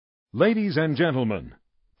Ladies and gentlemen,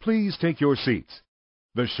 please take your seats.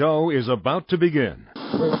 The show is about to begin.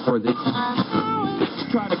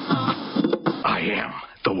 I am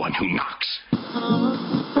the one who knocks.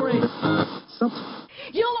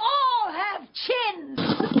 You'll all have chins.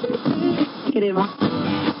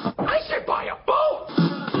 I said buy a boat.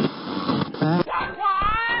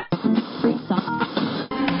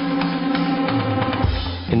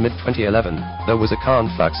 In mid-2011, there was a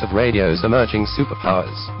conflux of radio's emerging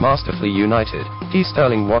superpowers, masterfully united. D.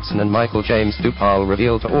 Sterling Watson and Michael James Dupas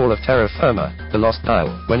revealed to all of terra firma, the lost dial.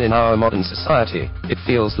 When in our modern society, it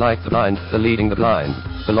feels like the blind are leading the blind,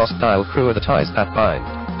 the lost dial crew are the ties that bind.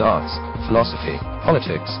 The arts, philosophy,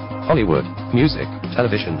 politics, Hollywood, music,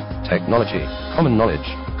 television, technology, common knowledge,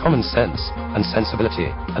 common sense, and sensibility,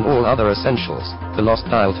 and all other essentials. The lost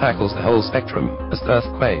dial tackles the whole spectrum. As the earth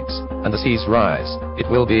quakes, and the seas rise, it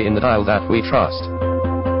will be in the dial that we trust.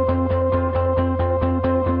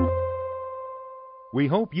 We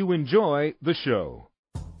hope you enjoy the show.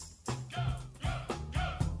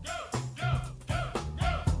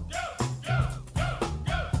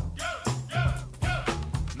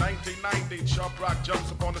 Sharp rock jumps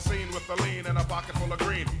upon the scene with a lean and a pocket full of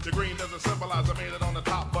green. The green doesn't symbolize I made it on the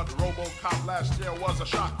top, but RoboCop last year was a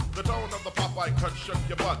shock. The tone of the Popeye cut shook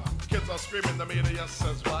your butt. Kids are screaming, the media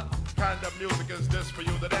says what? Kind of music is this for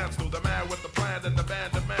you to dance to? The man with the plan and the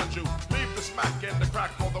band demands you. Leave the smack and the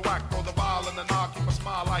crack for the whack, throw the ball and the knock, keep a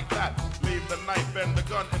smile like that. Leave the knife and the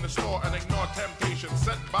gun in the store and ignore temptation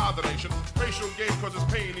sent by the nation. Racial game causes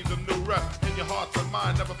pain, needs a new rep. In your hearts and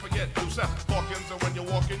mind, never forget you Seth Hawkins, and when you're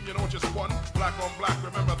walking, you know what you're squatting. Black on black,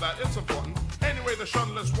 remember that, it's important. Anyway, the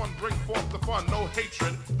shunless one bring forth the fun. No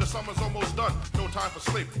hatred, the summer's almost done. No time for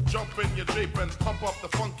sleep, jump in your Jeep and pump up the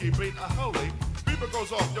funky beat. Holy, beeper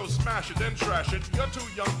goes off, yo, smash it, then trash it. You're too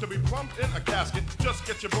young to be plumped in a casket. Just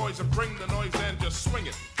get your boys and bring the noise and just swing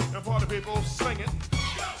it. And for the people, sing it.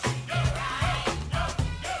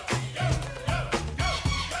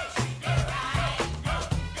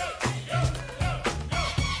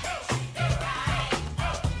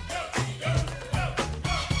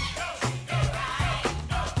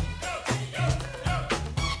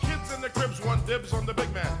 Dibs on the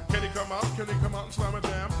big man. Can he come out? Can he come out and slam a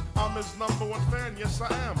jam? I'm his number one fan, yes I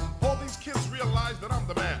am. All these kids realize that I'm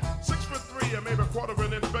the man. 6'3" and maybe a quarter of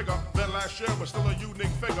an inch bigger than last year, but still a unique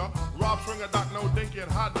figure. Rob Swinger, Doc No Dinky, and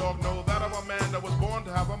Hot Dog know that I'm a man that was born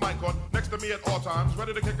to have a mic on next to me at all times,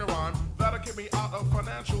 ready to kick a rhyme. That'll keep me out of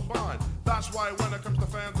financial bind. That's why when it comes to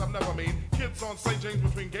fans, I'm never mean. Kids on St. James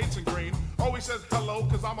between Gates and Green always says hello,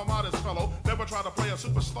 cause I'm a modest fellow. Never try to play a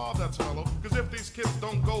superstar that's mellow, cause if these kids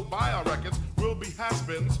don't go buy our records, we'll be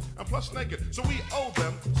has-beens and plus naked. So we owe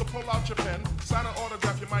them, so pull out your pen, sign an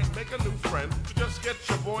autograph, you might make a new friend. So just get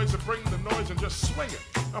your boys and bring the noise and just swing it.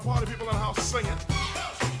 Now party people in the house, sing it.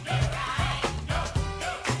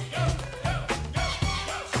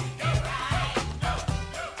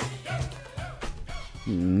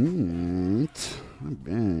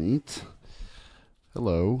 Alright.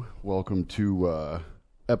 Hello, welcome to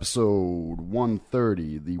episode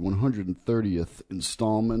 130, the 130th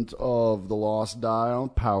installment of The Lost Dial,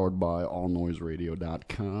 powered by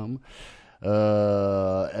allnoiseradio.com.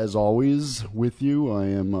 As always, with you, I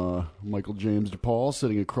am Michael James DePaul.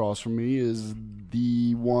 Sitting across from me is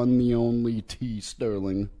the one, the only T.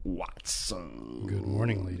 Sterling Watson. Good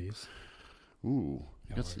morning, ladies. Ooh,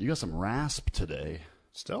 you got some rasp today.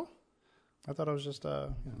 Still? I thought I was just,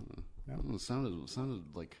 It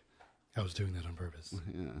sounded like... I was doing that on purpose.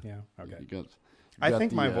 Yeah, okay. I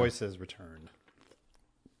think my voice has returned.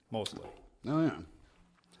 Mostly. Oh, yeah.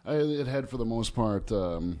 It had, for the most part,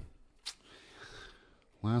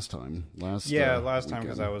 last time. Last time,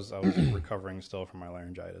 because I was recovering still from my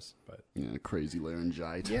laryngitis. But yeah, crazy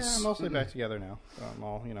laryngitis. Yeah, I'm mostly back together now. I'm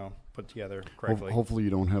all, put together correctly. Hopefully you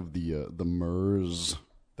don't have the MERS.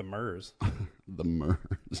 The MERS? The MERS.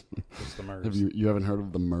 What's the MERS? You haven't heard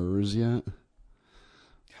of the MERS yet?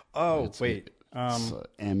 Oh, wait. MERS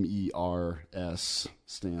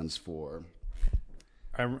stands for...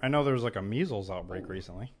 I know there was like a measles outbreak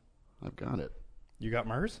recently. I've got it. You got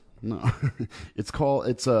MERS? No.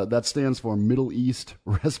 That stands for Middle East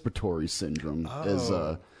Respiratory Syndrome.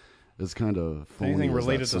 Oh. Is kind of phony. Anything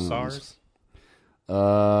related to SARS?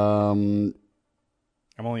 I'm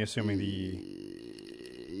only assuming the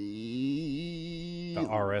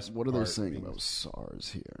RS. What are they saying about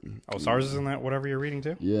SARS here? Oh, SARS isn't that whatever you're reading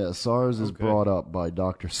too? Yeah, SARS is brought up by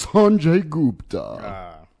Dr. Sanjay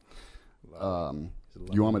Gupta.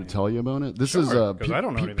 You want me to tell you about it? This is I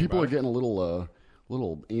don't know anything people about are getting a little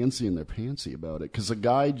antsy in their pantsy about it because a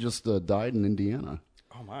guy just died in Indiana.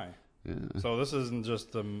 Oh my! Yeah. So this isn't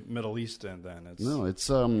just the Middle East, and then it's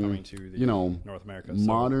coming to the North America.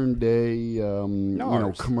 Modern day,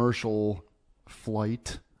 commercial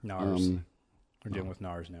flight. NARS. We're dealing with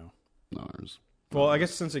NARS now. NARS. Well, I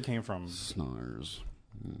guess since it came from SNARS.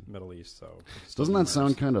 Middle East, so doesn't that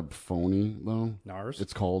sound kind of phony though? NARS.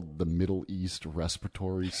 It's called the Middle East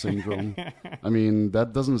Respiratory Syndrome. I mean,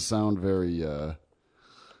 that doesn't sound very. It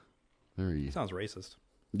sounds racist.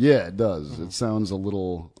 Yeah, it does. It sounds a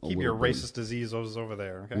little. Keep your racist diseases over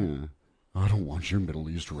there, okay? Yeah. I don't want your Middle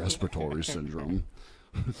East Respiratory Syndrome.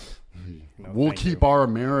 We'll keep our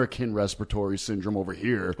American respiratory syndrome over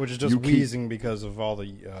here, which is just wheezing because of all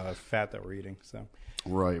the fat that we're eating. So.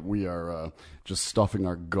 Right, we are just stuffing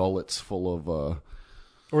our gullets full of.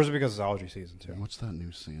 Or is it because it's allergy season too? What's that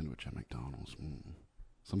new sandwich at McDonald's?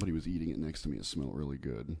 Somebody was eating it next to me. It smelled really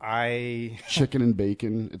good. Chicken and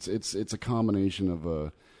bacon. It's a combination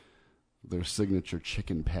of their signature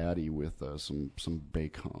chicken patty with some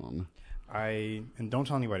bacon. And don't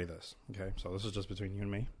tell anybody this, okay? So this is just between you and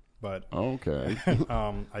me. But okay.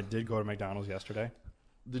 I did go to McDonald's yesterday.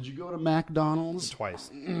 Did you go to McDonald's? Twice.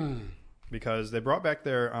 Because they brought back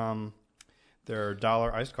their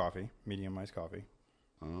 $1 iced coffee, medium iced coffee.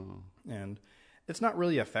 Oh. And it's not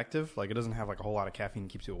really effective. Like, it doesn't have like a whole lot of caffeine that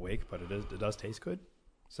keeps you awake, but it does taste good.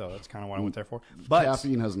 So that's kind of what I went there for. But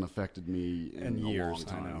caffeine hasn't affected me in years. A long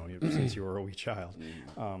time. I know, since you were a wee child,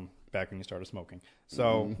 back when you started smoking.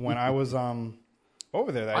 So when I was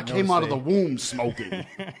over there, I came out of the womb smoking.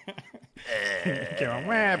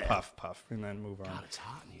 Puff, puff, and then move on. God, it's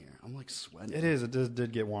hot in here. I'm like sweating. It is. It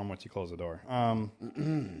did get warm once you close the door.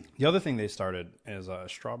 The other thing they started is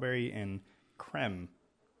strawberry and creme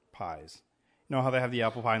pies. You know how they have the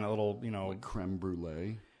apple pie and that little, like creme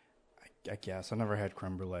brulee. I guess I never had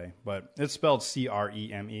creme brulee, but it's spelled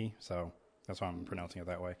CREME, so that's why I'm pronouncing it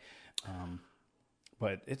that way.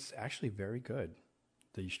 But it's actually very good.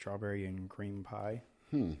 The strawberry and cream pie.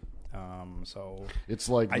 So it's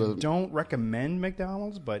like I don't recommend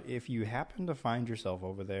McDonald's, but if you happen to find yourself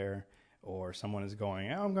over there, or someone is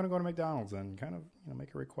going, I'm going to go to McDonald's, then kind of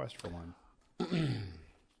make a request for one.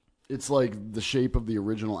 It's like the shape of the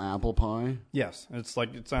original apple pie. Yes, it's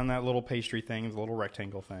on that little pastry thing, the little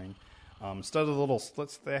rectangle thing. Instead of the little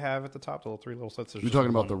slits they have at the top, the little 3 little slits. You're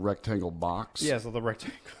talking about the rectangle box? Yeah, so the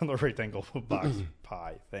rectangle box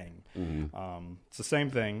pie thing. Mm-hmm. It's the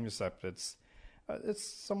same thing, except it's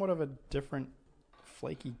somewhat of a different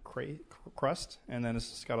flaky crust, and then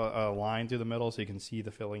it's just got a line through the middle so you can see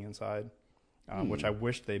the filling inside, which I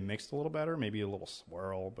wish they mixed a little better, maybe a little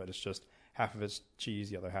swirl, but it's just half of it's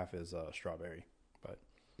cheese, the other half is strawberry. But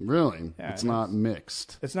really? Yeah, it's not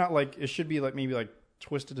mixed? It's not like, it should be like maybe like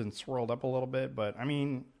twisted and swirled up a little bit, but I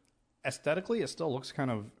mean, aesthetically it still looks kind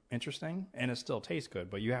of interesting and it still tastes good,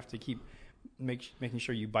 but you have to keep making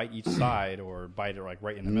sure you bite each side or bite it like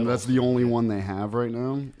right in the middle. That's the only one they have right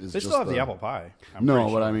now? They still have the apple pie.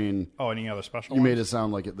 But I mean... Oh, any other special You ones? made it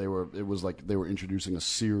sound like it was like they were introducing a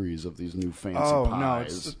series of these new fancy pies. No,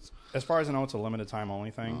 it's, as far as I know, it's a limited time only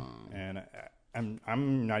thing, and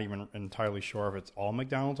I'm not even entirely sure if it's all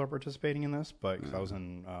McDonald's are participating in this, but cause I was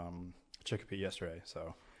in Chicopee yesterday,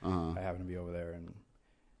 so I happened to be over there, and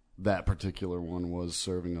that particular one was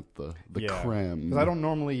serving up the creme. Because I don't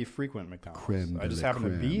normally frequent McDonald's. Creme I just happened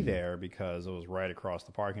to be there because it was right across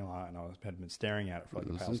the parking lot, and I had been staring at it for like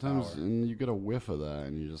the past sometimes, hour. and you get a whiff of that,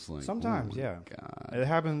 and you're just like, sometimes, oh my yeah. God. It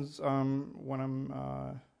happens when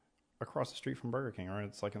I'm across the street from Burger King, or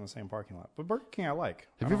it's like in the same parking lot. But Burger King I like.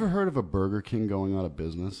 Have you ever heard of a Burger King going out of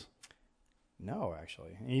business? No,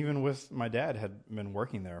 actually. Even with my dad had been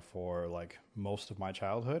working there for like most of my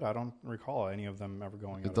childhood. I don't recall any of them ever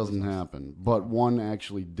going out of business. It doesn't happen. But one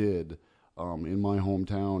actually did in my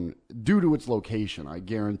hometown due to its location. I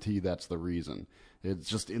guarantee that's the reason. It's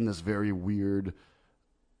just in this very weird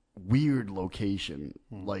location.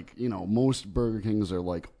 Like, most Burger Kings are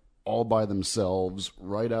like all by themselves,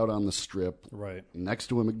 right out on the strip. Right. Next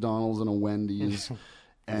to a McDonald's and a Wendy's.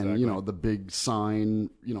 And, Exactly. The big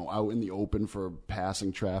sign, out in the open for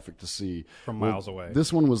passing traffic to see. From miles away.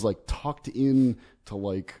 This one was, like, tucked in to,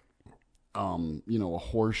 like, a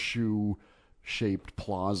horseshoe-shaped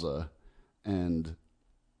plaza. And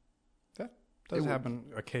that does happen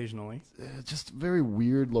occasionally. Just a very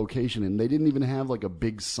weird location. And they didn't even have, like, a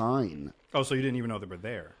big sign. Oh, so you didn't even know they were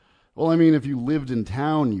there? Well, I mean, if you lived in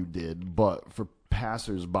town, you did. But for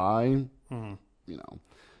passersby,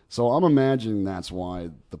 So I'm imagining that's why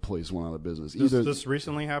the place went out of business. This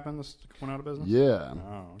recently happened? This went out of business? Yeah.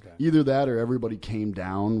 Oh, okay. Either that or everybody came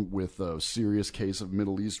down with a serious case of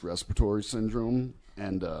Middle East respiratory syndrome.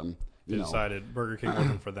 And, They decided Burger King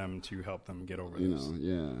wasn't for them to help them get over this.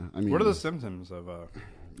 Yeah. I mean, what are the symptoms of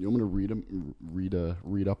You want me to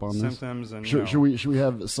read up on this? Symptoms and Should we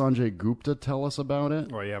have Sanjay Gupta tell us about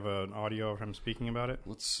it? Or you have an audio of him speaking about it?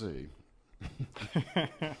 Let's see.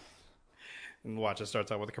 And watch, it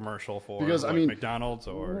starts out with a commercial for Because, I mean, McDonald's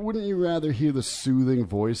or... Wouldn't you rather hear the soothing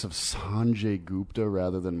voice of Sanjay Gupta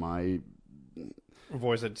rather than my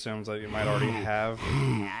voice that sounds like you might already have?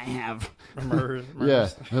 I have. MERS. Yeah,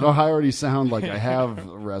 I already sound like I have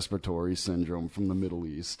respiratory syndrome from the Middle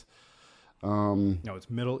East. No,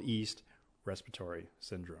 it's Middle East respiratory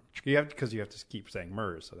syndrome. Because you have to keep saying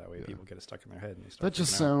MERS, so that way people get it stuck in their head. And they start That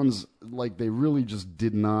just freaking out. sounds like they really just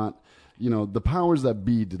did not, the powers that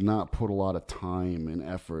be did not put a lot of time and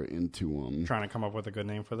effort into them. Trying to come up with a good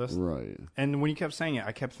name for this. Right. And when you kept saying it,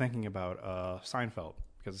 I kept thinking about Seinfeld,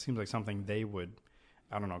 because it seems like something they would,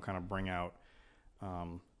 I don't know, kind of bring out.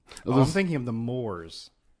 I'm thinking of the Moors,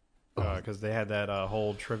 because they had that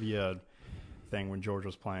whole trivia thing when George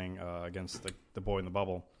was playing against the boy in the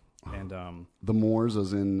bubble. And The Moors,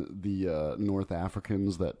 as in the North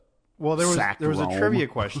Africans that well, there was Rome. a trivia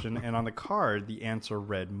question, and on the card the answer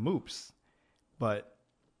read Moops, but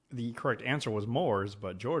the correct answer was Moors.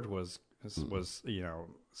 But George was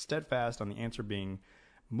steadfast on the answer being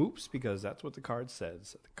Moops because that's what the card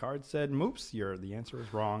says. The card said Moops. The answer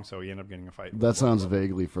is wrong, so he ended up getting a fight. That sounds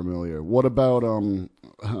vaguely familiar. What about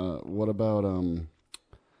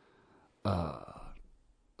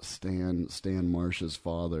Stan Marsh's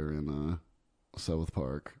father in South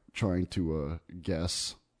Park trying to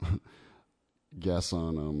guess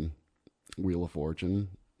on Wheel of Fortune?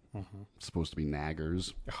 It's supposed to be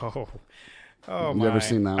naggers. Oh, You ever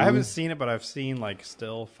seen that I one? haven't seen it, but I've seen like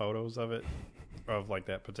still photos of it, of like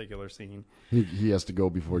that particular scene. He has to go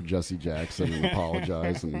before Jesse Jackson and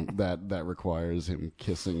apologize, and that requires him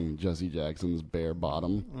kissing Jesse Jackson's bare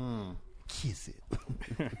bottom. Kiss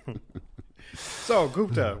it. So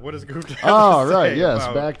Gupta, what is Gupta? Oh, say right, yes.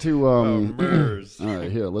 about- Back to MERS. all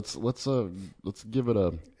right, here. Let's give it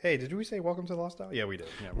a Hey, did we say welcome to the Lost Isle? Yeah, we did.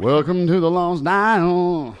 Yeah, welcome to the Lost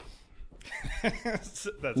Isle. That's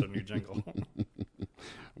a new jingle.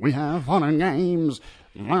 We have fun and games.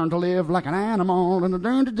 Learn to live like an animal. Oh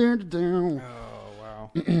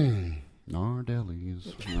wow. Our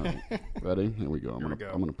delis. All right. Ready? Here we go. Here we go.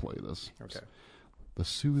 I'm gonna play this. Okay. The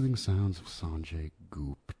soothing sounds of Sanjay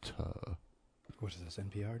Gupta. What is this,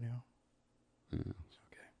 NPR now? Yes.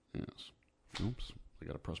 Okay. Yes. Oops. I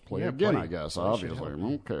gotta press play Yeah, again, play. I guess, Play should obviously.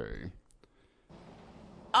 help. Okay.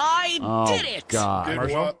 I did it! God. Did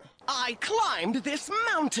Marshall? what? I climbed this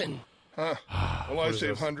mountain. Well, I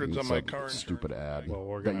save hundreds on It's my a car. stupid ad Well,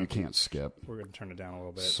 we're that gonna- you can't skip. We're gonna turn it down a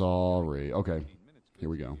little bit. Sorry. Okay. Here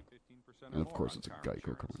we go. And of course, it's a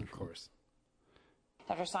Geico commercial. Of course.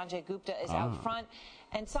 Dr. Sanjay Gupta is out front.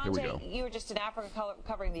 And we go. Sanjay, you were just in Africa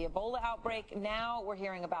covering the Ebola outbreak. Now we're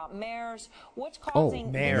hearing about MERS. What's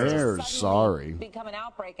causing MERS. this to MERS, suddenly sorry. become an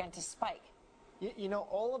outbreak and to spike? You know,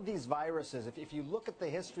 all of these viruses, if you look at the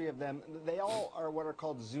history of them, they all are what are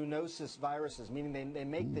called zoonosis viruses, meaning they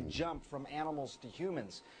make the jump from animals to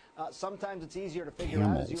humans. Sometimes it's easier to figure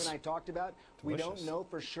out, as you and I talked about. We don't know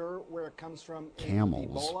for sure where it comes from in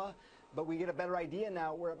Camels. Ebola, but we get a better idea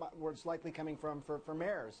now where it's likely coming from for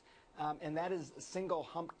MERS. And that is single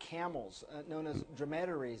hump camels, known as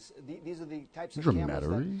dromedaries. These are the types of camels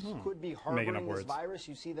Dromedaries? that could be Making up harboring this words. virus.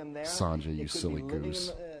 You see them there. Sanjay, you It could silly be living goose.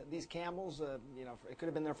 in these camels, it could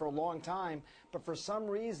have been there for a long time, but for some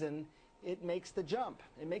reason, it makes the jump.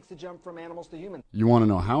 It makes the jump from animals to humans. You want to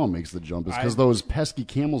know how it makes the jump? Is because those pesky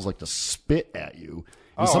camels like to spit at you.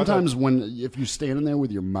 And Oh, I sometimes if you're standing there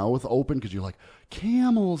with your mouth open because you're like,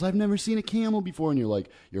 camels, I've never seen a camel before, and you're like,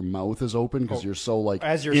 your mouth is open because you're so like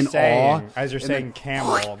As you're in saying, awe. as you're and saying, then-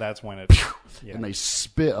 camel. That's when it. Yeah. and they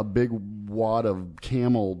spit a big wad of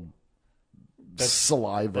camel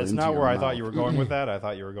saliva. That's into not your where I mouth. thought you were going with that. I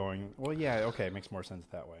thought you were going. Well, yeah, okay, it makes more sense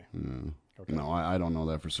that way. Okay. No, I don't know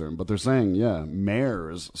that for certain, but they're saying, yeah,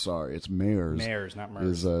 MERS. Sorry, it's MERS. MERS, not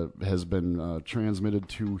MERS. Has been transmitted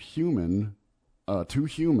to humans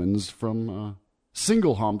from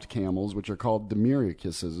single humped camels, which are called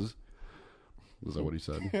Demiricuses. Is that what he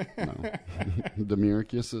said? No,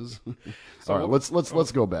 Demiricuses. All right, let's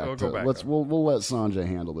go back. we'll go back. We'll let Sanjay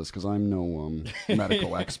handle this because I'm no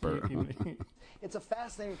medical expert. It's a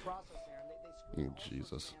fascinating process there. They Oh,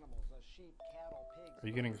 Jesus. animals, sheep, cattle, pigs. Are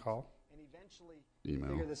you getting a call? And eventually Email.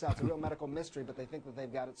 figure this out. It's a real medical mystery, but they think that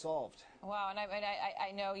they've got it solved. Wow, and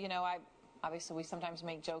I know, obviously we sometimes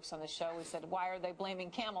make jokes on the show. We said, why are they blaming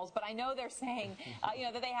camels? But I know they're saying,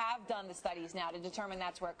 that they have done the studies now to determine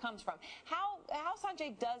that's where it comes from. How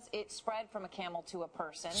Sanjay, does it spread from a camel to a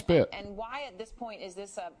person? Spit. And why at this point is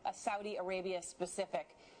this a Saudi Arabia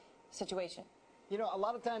specific situation? You know, a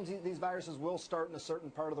lot of times these viruses will start in a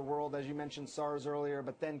certain part of the world, as you mentioned SARS earlier,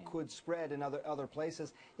 but then could spread in other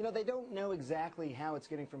places. You know, they don't know exactly how it's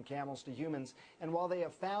getting from camels to humans. And while they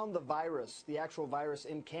have found the virus, the actual virus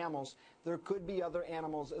in camels, there could be other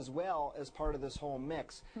animals as well as part of this whole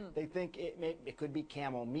mix. They think it could be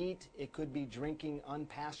camel meat, it could be drinking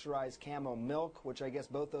unpasteurized camel milk, which I guess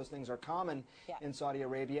both those things are common in Saudi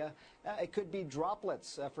Arabia. It could be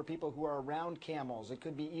droplets for people who are around camels. It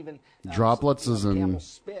could be even droplets is in camel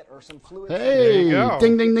spit or some fluid. Hey,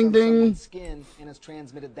 ding, ding, ding, ding. Skin and is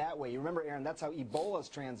transmitted that way. You remember, Aaron, that's how Ebola is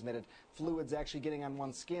transmitted. Fluids actually getting on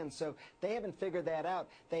one's skin. So they haven't figured that out.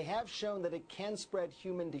 They have shown that it can spread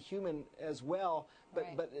human to human as well,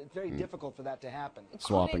 but it's very difficult for that to happen.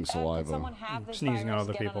 Swapping saliva. Could someone have this Sneezing on virus,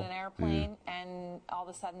 other get people. on an airplane, and all of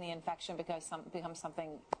a sudden the infection becomes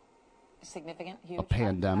something significant, huge? A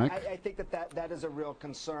pandemic. I think that is a real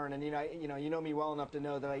concern, and you know me well enough to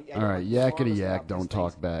know that I all right, yakety yak, don't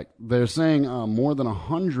talk back. They're saying more than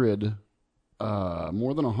 100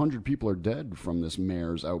 people are dead from this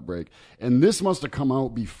MERS outbreak, and this must have come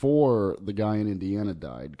out before the guy in Indiana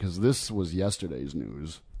died, because this was yesterday's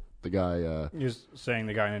news. The guy You're saying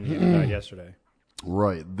the guy in Indiana died yesterday.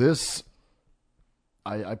 Right. This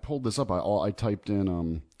I pulled this up. I typed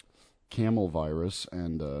in camel virus,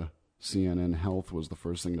 and CNN Health was the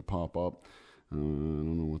first thing to pop up. I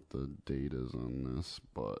don't know what the date is on this,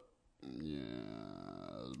 but yeah.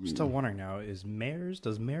 I'm still wondering now,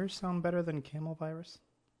 does MERS sound better than camel virus?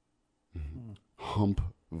 Hump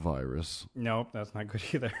virus. Nope, that's not good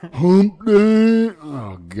either. Hump day.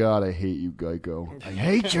 Oh, God, I hate you, Geico. I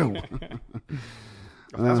hate you.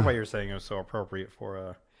 That's why you're saying it was so appropriate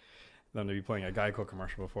for them to be playing a Geico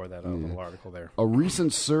commercial before that little article there. A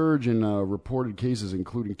recent surge in reported cases,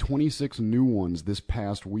 including 26 new ones this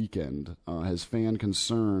past weekend, has fanned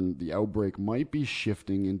concern the outbreak might be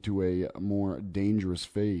shifting into a more dangerous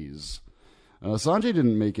phase. Sanjay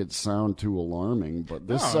didn't make it sound too alarming, but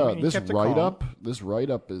this this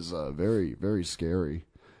write-up is very, very scary.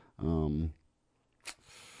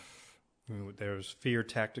 There's fear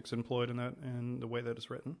tactics employed in the way that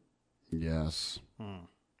it's written. Yes.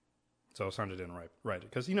 So Sanjay didn't write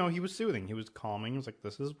it because he was soothing, he was calming. He was like,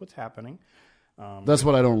 "This is what's happening." That's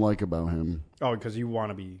what I don't like about him. Oh, because you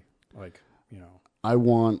want to be like, I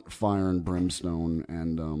want fire and brimstone,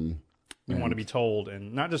 and you want to be told,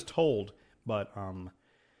 and not just told, but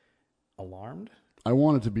alarmed. I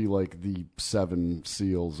want it to be like the 7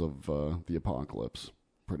 seals of the apocalypse,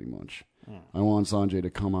 pretty much. I want Sanjay to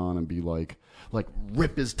come on and be like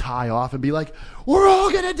rip his tie off and be like, "We're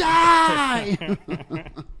all gonna die."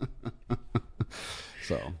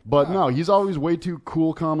 But no, he's always way too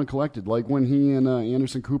cool, calm, and collected. Like when he and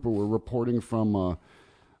Anderson Cooper were reporting from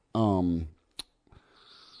the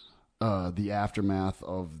aftermath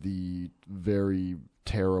of the very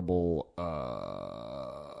terrible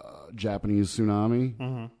Japanese tsunami.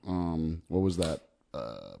 Mm-hmm. What was that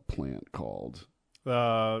plant called?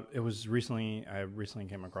 It was recently. I recently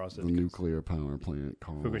came across it. The nuclear power plant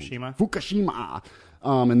called Fukushima.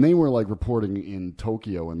 And they were like reporting in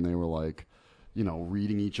Tokyo, and they were like,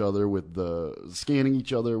 reading each other scanning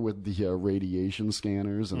each other with the radiation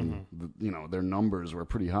scanners, and their numbers were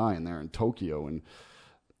pretty high in there in Tokyo. And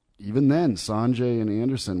even then, Sanjay and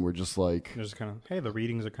Anderson were just like, just kind of, hey, the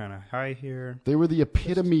readings are kind of high here. They were the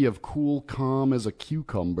epitome of cool, calm as a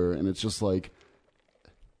cucumber, and it's just like,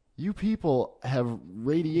 you people have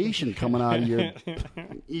radiation coming out of your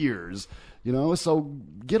ears, so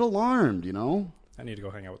get alarmed, I need to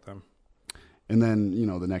go hang out with them. And then,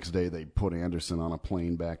 the next day they put Anderson on a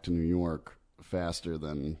plane back to New York faster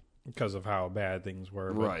than... Because of how bad things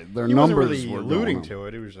were. Right. Their he numbers wasn't really were alluding to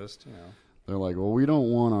it. It was just, They're like, well, we don't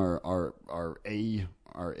want our A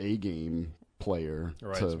game player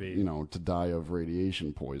to die of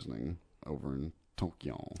radiation poisoning over in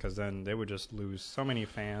Tokyo. Because then they would just lose so many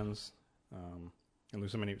fans, and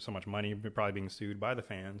lose so much money, probably being sued by the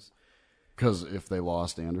fans. Because if they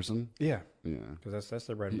lost Anderson, yeah, because that's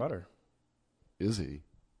their bread and butter. Is he?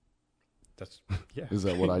 Yeah. Is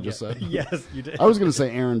that what I just said? Yes, you did. I was going to say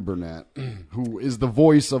Aaron Burnett, who is the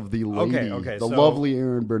voice of the lady. Okay. The lovely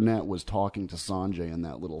Aaron Burnett was talking to Sanjay in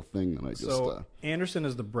that little thing that I just... So Anderson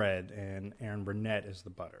is the bread, and Aaron Burnett is the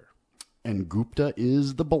butter. And Gupta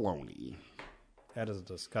is the bologna. That is a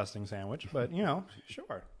disgusting sandwich, but,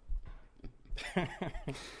 sure.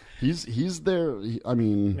 He's there. I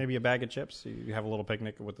mean, maybe a bag of chips. You have a little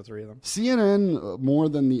picnic with the three of them. CNN, more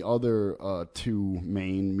than the other 2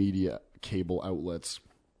 main media cable outlets,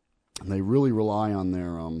 they really rely on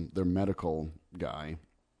their medical guy.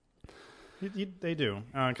 They do,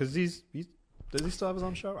 because does he still have his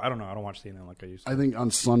own show? I don't know. I don't watch CNN like I used to. I think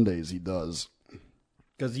on Sundays he does.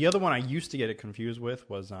 Because the other one I used to get it confused with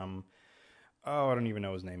was, I don't even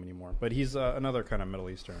know his name anymore. But he's another kind of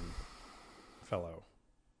Middle Eastern fellow.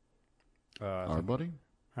 Our buddy?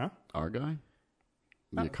 Huh? Our guy?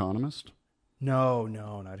 The Economist? No,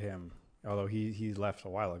 not him. Although he left a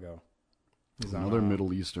while ago. He's Another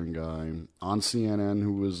Middle Eastern guy on CNN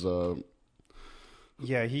who was...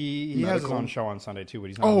 yeah, he has his own show on Sunday, too,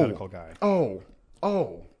 but he's not a medical guy. Oh.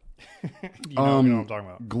 you know what I'm talking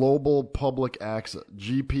about. Global Public Access.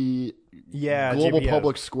 GP... Yeah, Global GPS.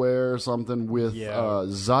 Public Square or something with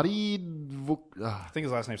Zarid... I think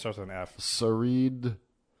his last name starts with an F. Sarid...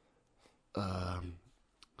 yeah,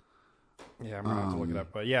 I'm going to have to look it up.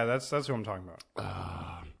 But yeah, that's who I'm talking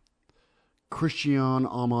about. Christiane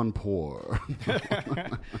Amanpour.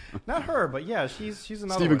 Not her, but yeah, she's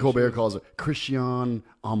another Stephen one. Colbert calls it Christiane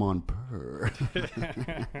Amanpour.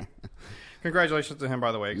 Congratulations to him,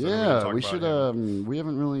 by the way. Yeah, we should. We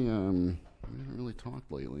haven't really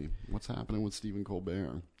talked lately. What's happening with Stephen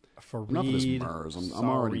Colbert? Enough of this Murs. I'm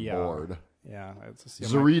already bored. Yeah,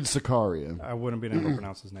 Zarid Sakaria. I wouldn't be able to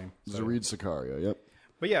pronounce his name. So. Zarid Sakaria. Yep.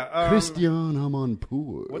 But yeah, Christiane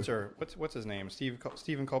Amanpour. What's his name?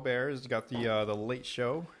 Stephen Colbert has got the Late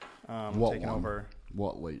Show. Taking over.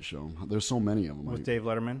 What Late Show? There's so many of them. With Dave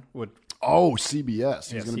Letterman.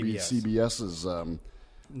 CBS. He's going to be CBS's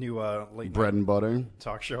new late bread and butter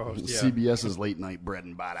talk show host. Yeah. CBS's late night bread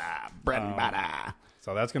and butter.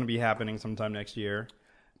 So that's going to be happening sometime next year.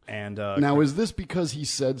 And now, is this because he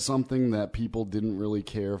said something that people didn't really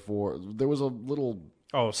care for? There was a little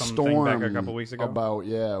storm back a couple weeks ago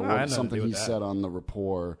about something he said on the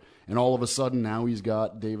Rapport, and all of a sudden now he's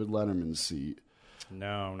got David Letterman's seat.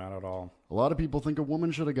 No, not at all. A lot of people think a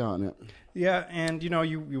woman should have gotten it. Yeah, and you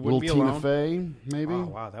wouldn't little be Tina alone. Fey, maybe. Oh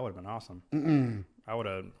wow, that would have been awesome. I would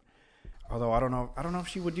have. Although I don't know if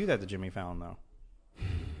she would do that to Jimmy Fallon though.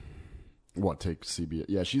 What, take CBS?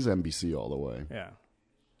 Yeah, she's NBC all the way. Yeah.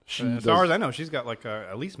 As far as I know, she's got like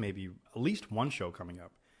at least one show coming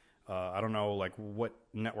up. I don't know like what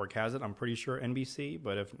network has it. I'm pretty sure NBC,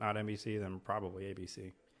 but if not NBC, then probably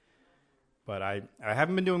ABC. But I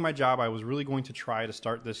haven't been doing my job. I was really going to try to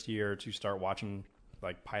start this year to start watching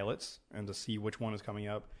like pilots and to see which one is coming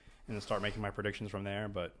up and to start making my predictions from there.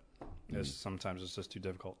 But sometimes it's just too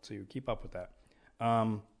difficult to keep up with that.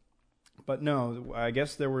 But no, I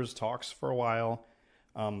guess there was talks for a while.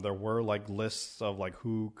 There were like lists of like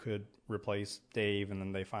who could replace Dave, and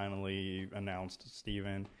then they finally announced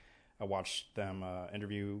Steven. I watched them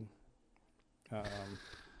interview.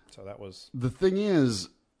 So that was... The thing is,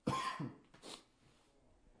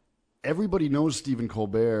 everybody knows Stephen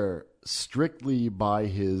Colbert strictly by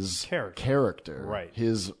his character. Right.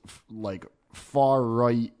 His like far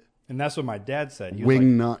right... And that's what my dad said. He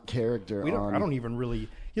wingnut character. I don't even really...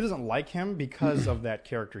 He doesn't like him because of that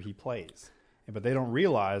character he plays. But they don't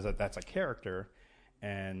realize that that's a character,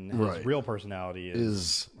 and his real personality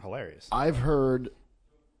is hilarious. I've heard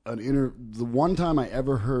the one time I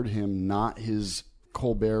ever heard him, not his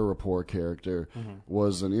Colbert Report character,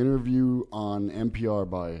 was an interview on NPR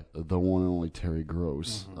by the one and only Terry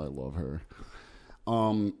Gross. I love her.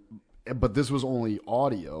 But this was only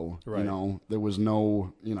audio, there was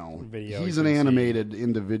no, video. He's an animated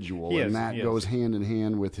individual, and that goes hand in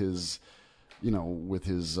hand with his, with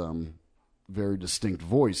his very distinct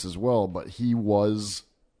voice as well. But he was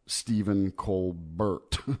Stephen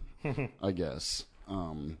Colbert, I guess.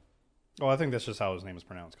 Well, I think that's just how his name is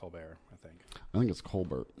pronounced, Colbert, I think it's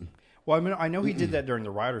Colbert. Well, I mean, I know he did that during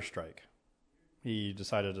the writer's strike. He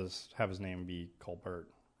decided to have his name be Colbert.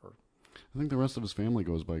 I think the rest of his family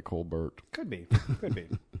goes by Colbert. Could be.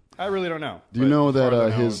 I really don't know. Do you know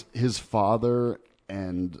that his father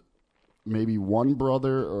and maybe one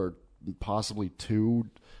brother or possibly two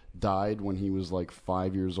died when he was like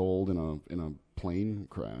 5 years old in a plane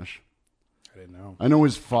crash? I didn't know. I know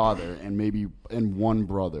his father and one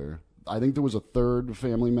brother. I think there was a third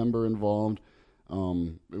family member involved,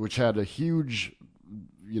 which had a huge,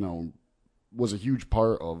 was a huge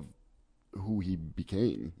part of who he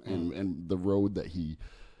became and the road that he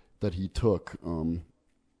took.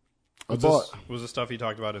 Was this stuff he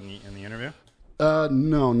talked about in the interview?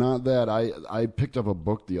 No, not that. I picked up a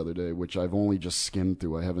book the other day, which I've only just skimmed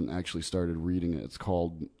through. I haven't actually started reading it. It's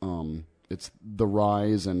called it's The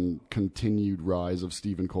Rise and Continued Rise of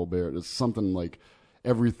Stephen Colbert. It's something like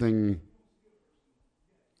everything.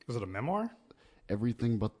 Was it a memoir?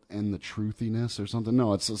 Everything but and the Truthiness or something.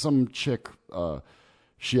 No, it's some chick.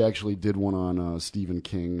 She actually did one on Stephen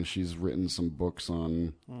King. She's written some books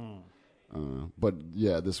on. But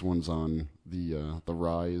yeah, this one's on the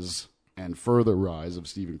rise and further rise of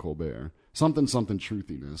Stephen Colbert. Something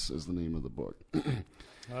Truthiness is the name of the book. Well,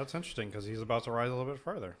 that's interesting because he's about to rise a little bit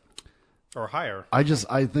further. Or higher. I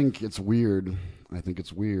think it's weird.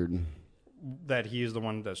 That he is the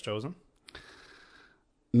one that's chosen?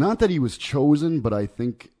 Not that he was chosen, but I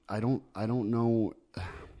don't know.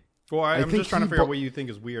 Well, I'm just trying to figure out what you think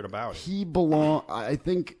is weird about it. I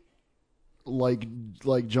think, like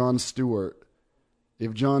Jon Stewart,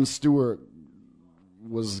 if Jon Stewart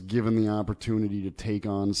was given the opportunity to take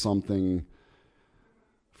on something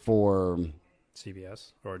for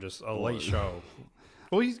CBS or just a late show.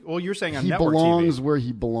 Well, you're saying on network TV. He belongs TV. where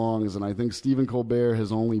he belongs, and I think Stephen Colbert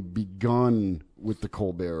has only begun with the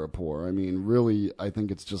Colbert Report. I mean, really, I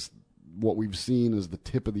think it's just what we've seen is the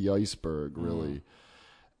tip of the iceberg, really,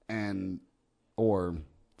 or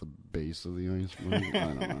the base of the iceberg. I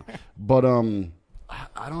don't know, but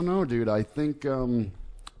I don't know, dude. I think I'm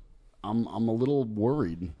a little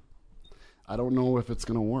worried. I don't know if it's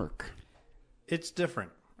gonna work. It's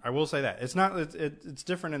different. I will say that it's not. It's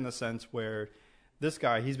different in the sense where. This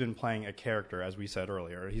guy, he's been playing a character, as we said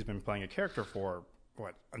earlier. He's been playing a character for,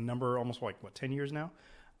 10 years now?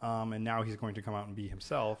 And now he's going to come out and be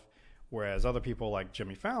himself. Whereas other people like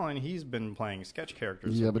Jimmy Fallon, he's been playing sketch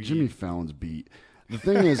characters. Yeah, but Jimmy Fallon's beat. The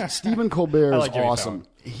thing is, Stephen Colbert is awesome.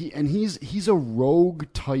 He's a rogue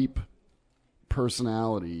type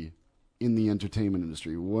personality in the entertainment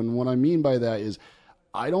industry. What I mean by that is,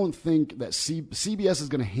 I don't think that CBS is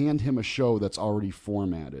going to hand him a show that's already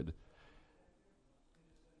formatted.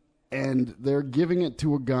 And they're giving it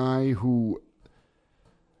to a guy who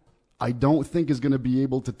I don't think is going to be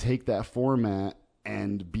able to take that format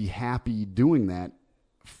and be happy doing that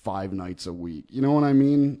 5 nights a week. You know what I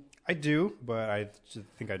mean? I do, but I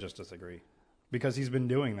think I just disagree. Because he's been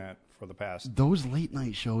doing that for the past. Those late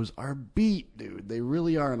night shows are beat, dude. They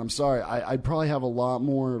really are. And I'm sorry, I'd probably have a lot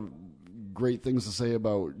more great things to say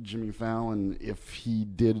about Jimmy Fallon if he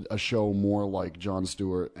did a show more like Jon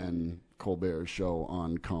Stewart and Colbert's show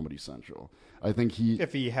on Comedy Central. I think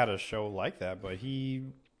if he had a show like that, but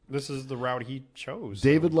this is the route he chose.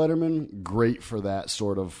 David Letterman, great for that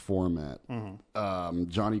sort of format. Mm-hmm.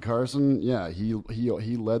 Johnny Carson, yeah, he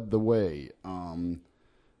led the way. Do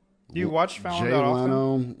you watch Fallon Jay that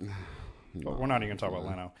Leno, often? Well, we're not even going to talk about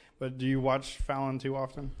Leno, but do you watch Fallon too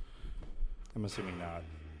often? I'm assuming not.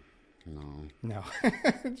 No.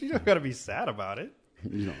 You don't got to be sad about it.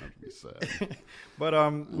 You don't have to be sad. But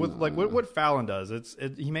with what Fallon does,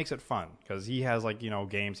 he makes it fun because he has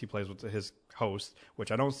games he plays with his host,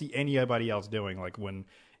 which I don't see anybody else doing. Like now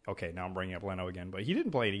I'm bringing up Leno again, but he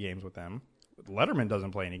didn't play any games with them. Letterman doesn't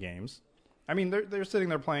play any games. I mean, they're sitting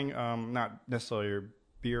there playing not necessarily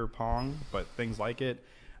beer pong, but things like it.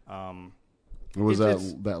 What was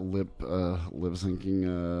that lip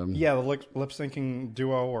syncing? Yeah, the lip syncing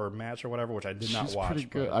duo or match or whatever, which I did not watch. Pretty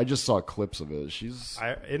good. I just saw clips of it.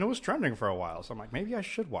 And it was trending for a while, so I'm like, maybe I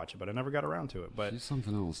should watch it, but I never got around to it. But she's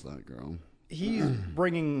something else, that girl. He's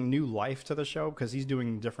bringing new life to the show because he's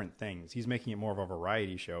doing different things. He's making it more of a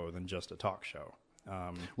variety show than just a talk show.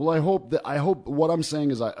 Well, I hope what I'm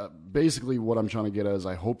saying is basically what I'm trying to get at is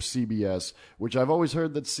I hope CBS, which I've always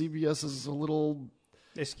heard that CBS is a little.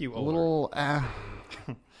 They skew older. A little. I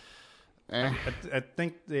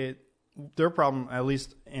think that their problem, at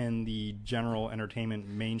least in the general entertainment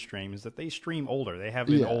mainstream, is that they stream older. They have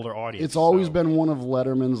an older audience. It's always been one of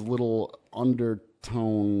Letterman's little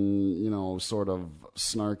undertone, sort of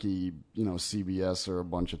snarky, CBS are a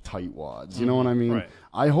bunch of tightwads. You know what I mean? Right.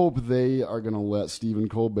 I hope they are going to let Stephen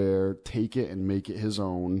Colbert take it and make it his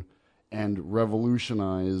own and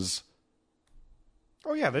revolutionize.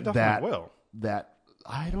 Oh, yeah, they definitely will.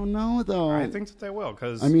 I don't know, though. I think that they will,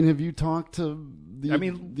 because... I mean, have you talked to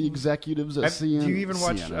the executives at CNN? Do you even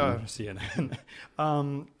watch CNN?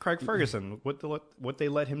 Craig Ferguson, what they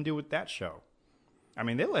let him do with that show. I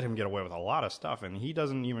mean, they let him get away with a lot of stuff, and he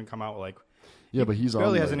doesn't even come out like... Yeah, but he's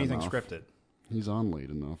barely on has anything enough. scripted. He's on late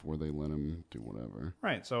enough where they let him do whatever.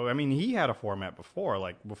 Right, so, I mean, he had a format before.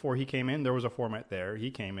 Like, before he came in, there was a format there. He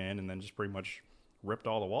came in and then just pretty much ripped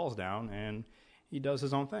all the walls down, and... he does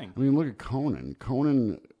his own thing. I mean, look at Conan.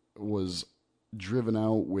 Conan was driven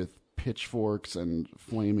out with pitchforks and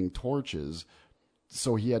flaming torches,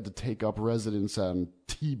 so he had to take up residence on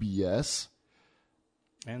TBS.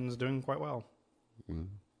 And is doing quite well.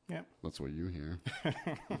 Yeah. That's what you hear.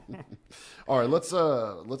 All right, let's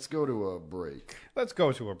go to a break. Let's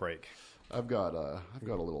go to a break. I've got a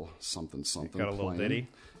little something. Got a little playing. ditty.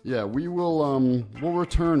 Yeah, we will. We'll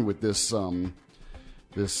return with this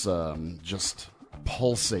just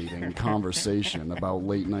pulsating conversation about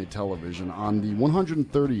late night television on the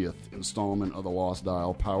 130th installment of The Lost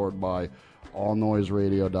Dial, powered by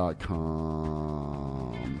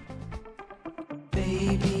allnoiseradio.com.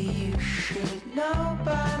 Should know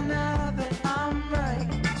by now that I'm right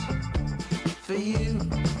for you.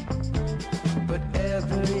 But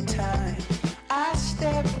every time I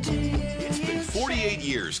step to you, it's been 48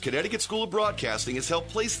 years. Connecticut School of Broadcasting has helped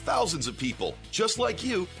place thousands of people, just like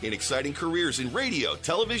you, in exciting careers in radio,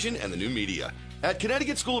 television, and the new media. At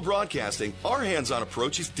Connecticut School of Broadcasting, our hands-on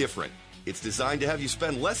approach is different. It's designed to have you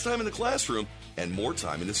spend less time in the classroom and more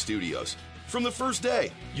time in the studios. From the first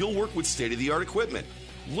day, you'll work with state-of-the-art equipment.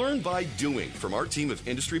 Learn by doing from our team of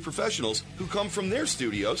industry professionals who come from their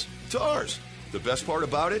studios to ours. The best part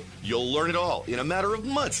about it, you'll learn it all in a matter of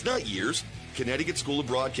months, not years. Connecticut School of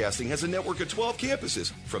Broadcasting has a network of 12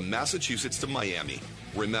 campuses from Massachusetts to Miami.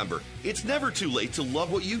 Remember, it's never too late to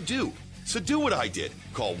love what you do. So do what I did.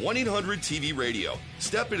 Call 1-800-TV-RADIO.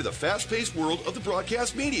 Step into the fast-paced world of the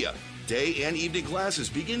broadcast media. Day and evening classes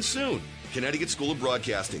begin soon. Connecticut School of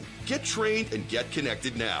Broadcasting. Get trained and get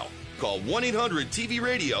connected now. Call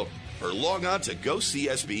 1-800-TV-RADIO or log on to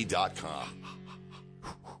GoCSB.com.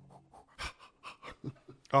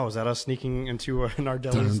 Oh, is that us sneaking into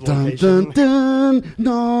Nardelli's dun, location? Dun, dun,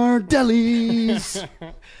 Nardelli's.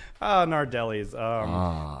 Nardelli's.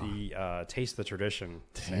 The Taste the Tradition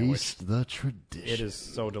sandwich. Taste the Tradition. It is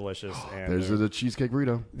so delicious. And there's the cheesecake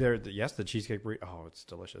burrito. Yes, the cheesecake burrito. Oh, it's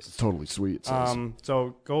delicious. It's totally sweet.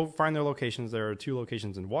 So go find their locations. There are 2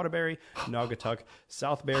 locations in Waterbury, Naugatuck,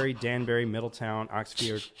 Southbury, Danbury, Middletown,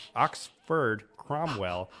 Oxford,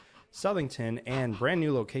 Cromwell, Southington, and brand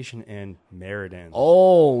new location in Meriden.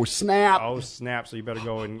 Oh, snap. Oh, snap. So you better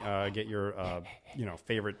go and get your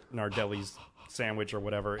favorite Nardelli's sandwich or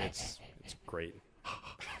whatever. It's great.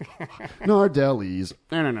 Nardelli's.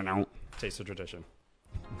 No. Taste the Tradition.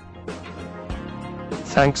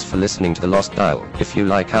 Thanks for listening to The Lost Dial. If you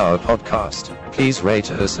like our podcast, please rate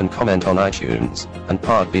us and comment on iTunes and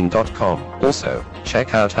Podbean.com. Also,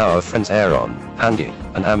 check out our friends Aaron, Andy,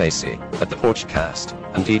 and Amacy at The Porchcast,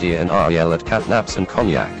 and Didi and Ariel at Catnaps and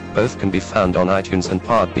Cognac. Both can be found on iTunes and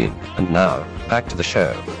Podbean. And now, back to the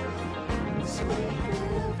show.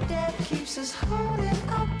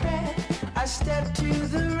 I step to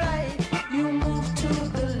the right, you move to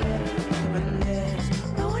the left. When there's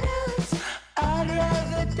no one else, I'd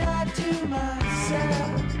rather die to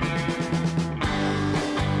myself.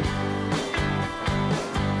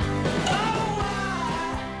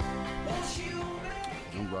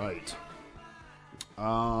 All right.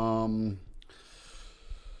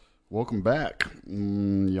 Welcome back,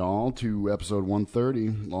 y'all, to episode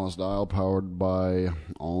 130, Lost Dial, powered by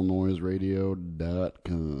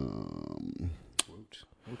allnoiseradio.com. Woot,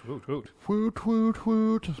 woot, woot. Woot, woot,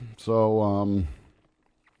 woot. So,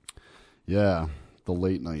 yeah, the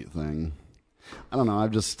late night thing. I don't know,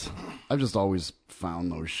 I've just always found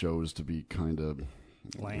those shows to be kind of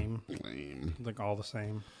lame. Like all the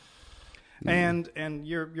same. Yeah. And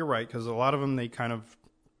you're right, because a lot of them, they kind of,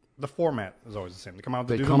 the format is always the same. They come out,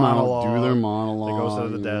 they do come the monologue, out, do their monologue. They go to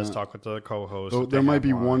the desk, talk with the co-host. So there might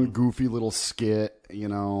be one goofy little skit,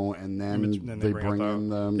 and then they bring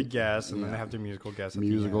in the guests, and then they have their musical guest.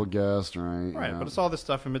 Musical guest, right? Right, but it's all this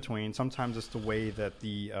stuff in between. Sometimes it's the way that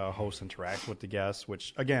the hosts interact with the guests,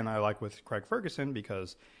 which again I like with Craig Ferguson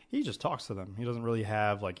because he just talks to them. He doesn't really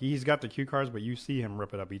have he's got the cue cards, but you see him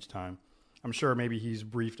rip it up each time. I'm sure maybe he's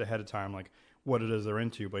briefed ahead of time, like what it is they're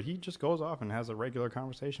into, but he just goes off and has a regular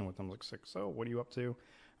conversation with them. Looks like, so what are you up to?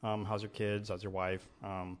 How's your kids? How's your wife?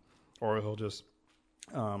 Or he'll just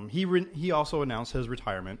he also announced his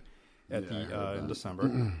retirement at in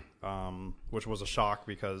December, which was a shock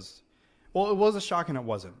because, well, it was a shock and it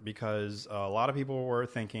wasn't, because a lot of people were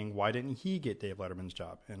thinking, why didn't he get Dave Letterman's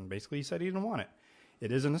job? And basically he said he didn't want it.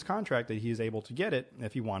 It is in his contract that he is able to get it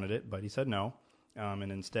if he wanted it, but he said no.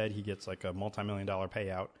 And instead he gets like a multi-million-dollar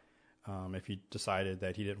payout if he decided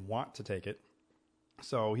that he didn't want to take it.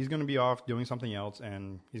 So he's going to be off doing something else,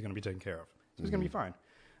 and he's going to be taken care of. So he's going to be fine.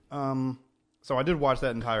 So I did watch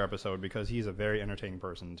that entire episode because he's a very entertaining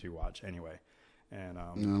person to watch anyway. And I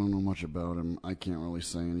don't know much about him. I can't really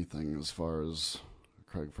say anything as far as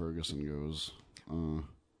Craig Ferguson goes.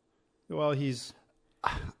 Well, he's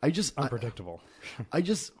unpredictable.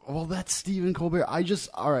 Well, that's Stephen Colbert. I just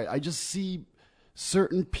see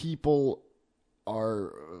certain people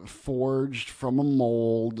are forged from a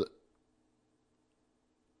mold,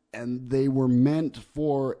 and they were meant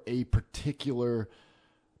for a particular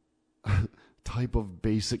type of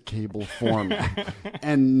basic cable format,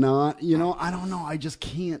 and not, I don't know. I just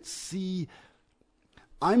can't see.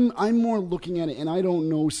 I'm more looking at it, and I don't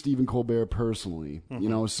know Stephen Colbert personally,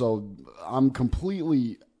 so I'm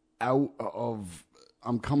completely I'm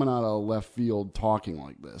coming out of left field talking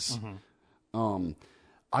like this.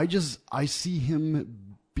 I see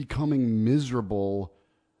him becoming miserable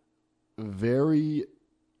very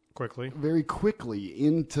quickly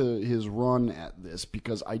into his run at this,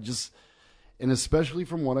 because and especially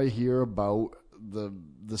from what I hear about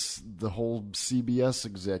the whole CBS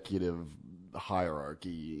executive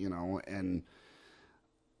hierarchy, and I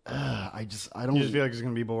don't. You just feel like he's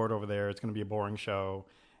going to be bored over there. It's going to be a boring show,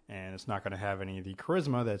 and it's not going to have any of the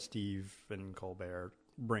charisma that Stephen Colbert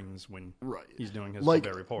brings when he's doing his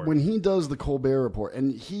Colbert Report. When he does the Colbert Report,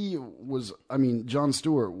 and Jon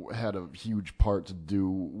Stewart had a huge part to do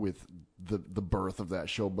with the birth of that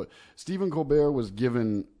show, but Stephen Colbert was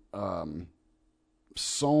given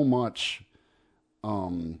so much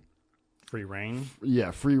free reign.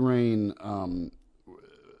 Yeah, free reign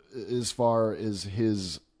as far as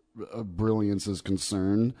his brilliance is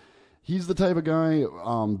concerned. He's the type of guy,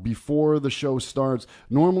 before the show starts,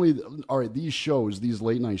 normally, all right, these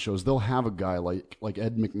late night shows, they'll have a guy like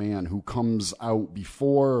Ed McMahon who comes out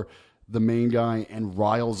before the main guy and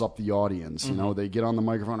riles up the audience. They get on the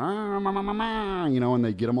microphone, and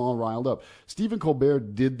they get them all riled up. Stephen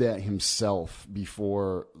Colbert did that himself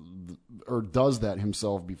does that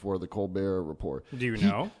himself before the Colbert Report. Do you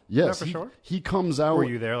know? Yes, for sure. He comes out. Were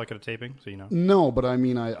you there, like at a taping? So you know. No, but I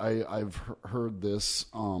mean, I've heard this,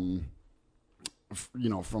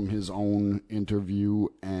 from his own interview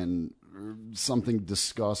and something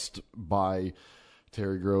discussed by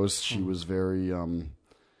Terry Gross. She was very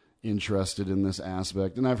interested in this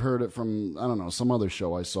aspect, and I've heard it from some other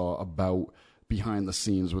show I saw about behind the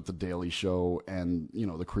scenes with the Daily Show and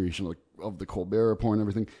the creation of the Colbert Report and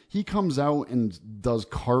everything. He comes out and does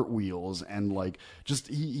cartwheels and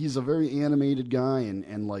he's a very animated guy,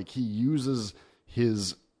 and he uses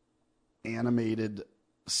his animated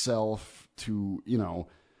self to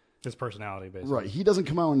his personality, basically. Right. He doesn't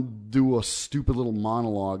come out and do a stupid little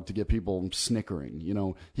monologue to get people snickering.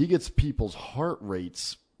 He gets people's heart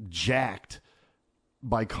rates jacked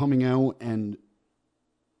by coming out and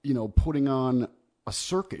putting on a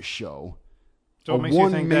circus show. So it makes you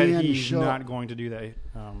think that he's not going to do that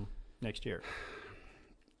next year,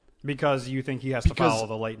 because you think he has to follow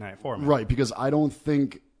the late night format, right? Because I don't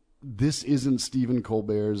think this isn't Stephen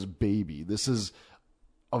Colbert's baby. This is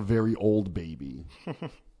a very old baby,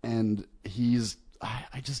 and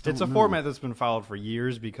I just don't it's a know. format that's been followed for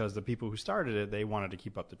years because the people who started it, they wanted to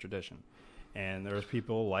keep up the tradition, and there's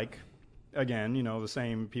people like, again, the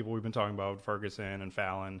same people we've been talking about, Ferguson and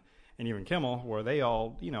Fallon and even Kimmel, where they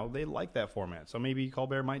all, they like that format. So maybe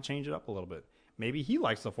Colbert might change it up a little bit. Maybe he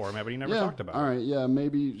likes the format, but he never talked about it. All right, yeah,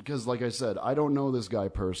 maybe, because like I said, I don't know this guy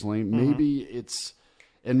personally. Maybe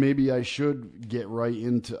maybe I should get right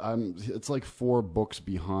into. It's like 4 books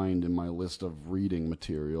behind in my list of reading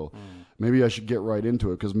material. Maybe I should get right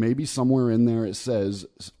into it, because maybe somewhere in there it says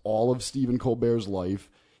all of Stephen Colbert's life,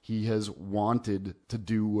 he has wanted to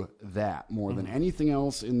do that more than anything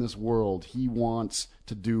else in this world. He wants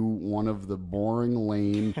to do one of the boring,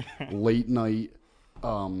 lame, late night.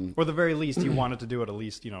 Or the very least, he wanted to do it, at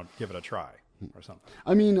least, give it a try or something.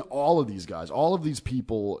 I mean, all of these guys, all of these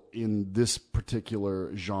people in this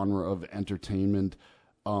particular genre of entertainment,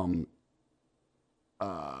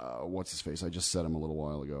 what's his face? I just said him a little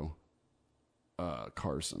while ago.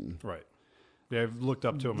 Carson. Right. They've looked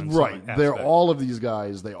up to him in right. some aspect. They're all of these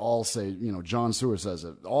guys. They all say, Jon Stewart says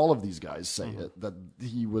it. All of these guys say it, that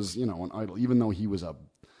he was, an idol, even though he was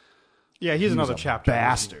he's another chapter.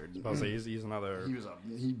 Bastard. He's another.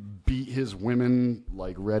 He beat his women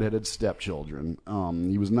like redheaded stepchildren.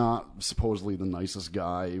 He was not supposedly the nicest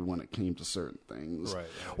guy when it came to certain things. Right.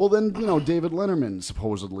 Well, then David Letterman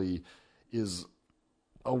supposedly is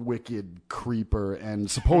a wicked creeper, and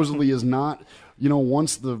supposedly is not.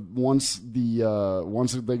 Once they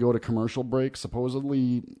go to commercial break,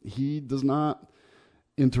 supposedly he does not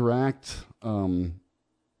interact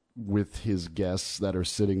with his guests that are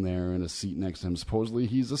sitting there in a seat next to him. Supposedly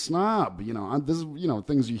he's a snob. This is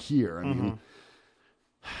things you hear. I mean,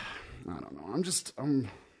 I don't know.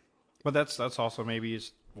 But that's also maybe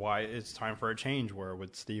why it's time for a change. Where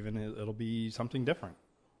with Stephen, it'll be something different.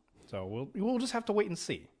 So we'll just have to wait and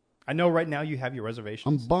see. I know right now you have your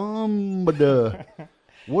reservations. I'm bummed.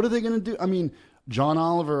 What are they going to do? I mean, John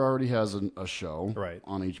Oliver already has a show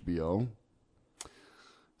on HBO.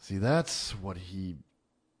 See, that's what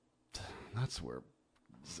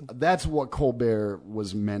Colbert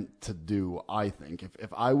was meant to do, I think.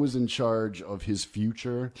 If I was in charge of his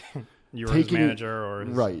future, you were his manager or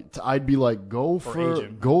his I'd be like, go for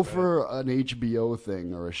agent. an HBO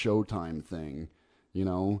thing or a Showtime thing,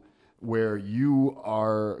 where you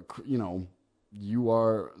are, you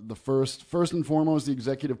are the first and foremost, the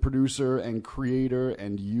executive producer and creator,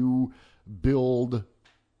 and you build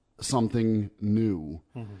something new,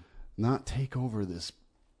 not take over this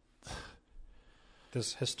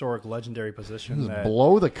this historic, legendary position. Just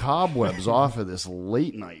blow the cobwebs off of this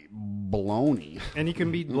late night baloney. And you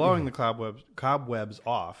can be blowing the cobwebs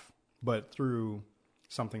off, but through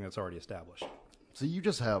something that's already established. So you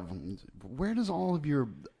just have. Where does all of your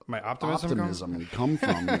my optimism come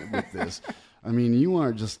from with this? I mean, you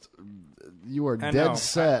are dead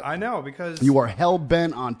set. I know, because you are hell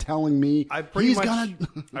bent on telling me I pretty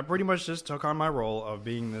much just took on my role of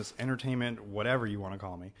being this entertainment, whatever you want to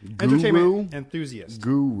call me, entertainment enthusiast,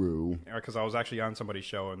 guru. Because I was actually on somebody's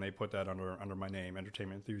show and they put that under my name,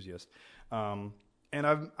 entertainment enthusiast. And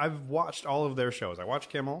I've watched all of their shows. I watch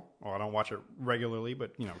Kimmel. Well, I don't watch it regularly,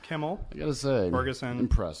 but Kimmel. I gotta say, Ferguson,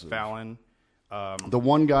 impressive. Fallon. The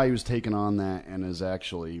one guy who's taken on that and has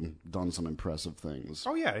actually done some impressive things.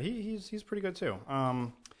 Oh yeah, he's pretty good too.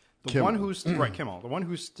 The Kimmel. one who's Kimmel. The one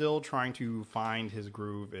who's still trying to find his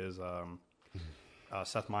groove is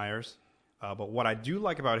Seth Meyers. But what I do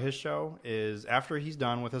like about his show is after he's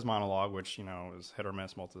done with his monologue, which is hit or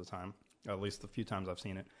miss most of the time, at least the few times I've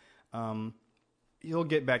seen it. He'll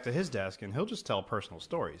get back to his desk and he'll just tell personal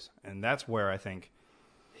stories, and that's where I think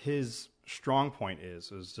his strong point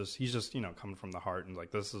is just he's just coming from the heart and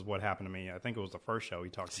like, this is what happened to me. I think it was the first show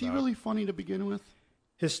he talked about. Is he really funny to begin with?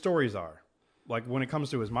 His stories are. Like when it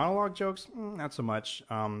comes to his monologue jokes, not so much.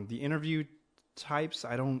 The interview types,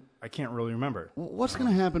 I can't really remember. What's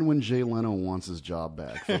going to happen when Jay Leno wants his job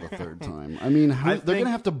back for the third time? I mean, they're going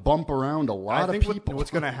to have to bump around a lot of people.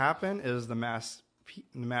 What's going to happen is the mass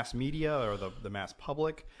media or the mass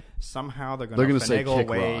public, somehow they're going to finagle a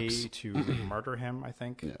way to murder him, I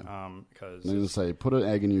think. Yeah. Because they're going to say, put an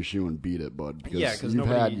egg in your shoe and beat it, bud. Because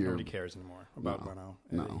nobody cares anymore about Leno.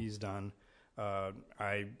 No. He's done.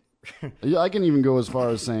 I can even go as far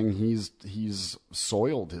as saying he's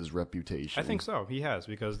soiled his reputation. I think so. He has,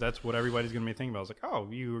 because that's what everybody's going to be thinking about. It's like, oh,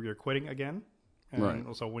 you're quitting again? And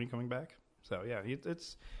right. So when are you coming back? So, yeah,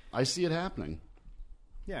 it's... I see it happening.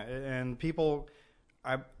 Yeah, and people...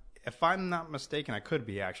 if I'm not mistaken, I could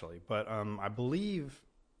be actually, but I believe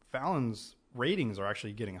Fallon's ratings are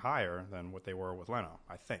actually getting higher than what they were with Leno,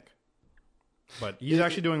 I think. But he's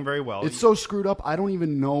actually doing very well. It's so screwed up. I don't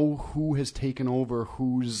even know who has taken over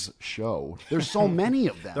whose show. There's so many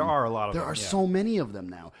of them. There are a lot of them. There are so many of them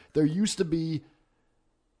now. There used to be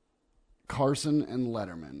Carson and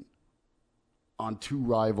Letterman on two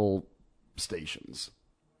rival stations.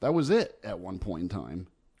 That was it at one point in time.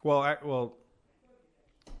 Well,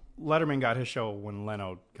 Letterman got his show when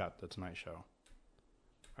Leno got the Tonight Show,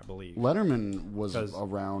 I believe. Letterman was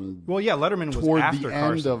around. Well, yeah, Letterman was toward after the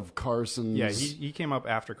Carson. end of Carson's. Yeah, he came up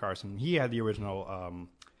after Carson. He had the original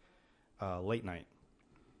late night.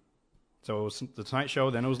 So it was the Tonight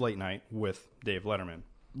Show, then it was late night with Dave Letterman.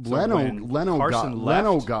 So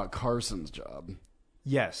Leno got Carson's job.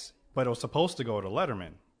 Yes, but it was supposed to go to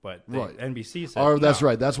Letterman. But NBC said, "Oh, that's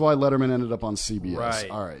right. That's why Letterman ended up on CBS." Right.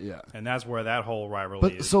 All right, yeah. And that's where that whole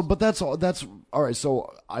rivalry is. But that's all. That's all right.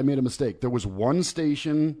 So I made a mistake. There was one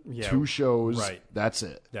station, two shows. Right. That's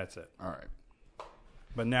it. That's it. All right.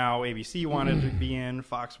 But now ABC wanted to be in,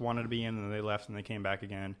 Fox wanted to be in, and they left, and they came back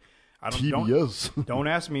again. TBS. Don't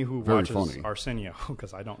ask me who watches Arsenio,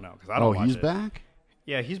 because I don't know. Because I don't watch he's it. back?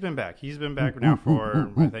 Yeah, he's been back. He's been back now for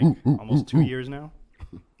I think almost 2 years now.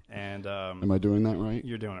 And am I doing that right?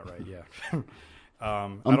 You're doing it right, yeah.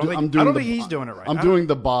 I don't think he's doing it right. I'm doing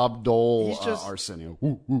the Bob Dole Arsenio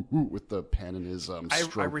with the pen in his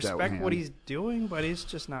stroked I respect out hand. what he's doing, but it's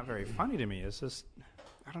just not very funny to me. It's just,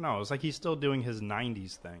 I don't know. It's like he's still doing his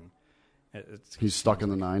 90s thing. He's stuck in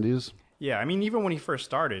the 90s? Yeah, I mean, even when he first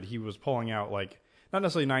started, he was pulling out, like, not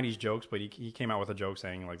necessarily 90s jokes, but he came out with a joke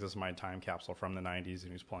saying, like, this is my time capsule from the 90s, and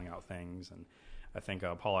he was pulling out things, and I think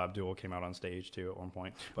Paula Abdul came out on stage, too, at one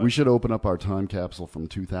point. But we should open up our time capsule from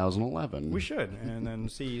 2011. We should, and then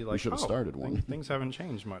see, like, we should have started one. Things haven't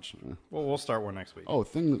changed much. Well, we'll start one next week. Oh,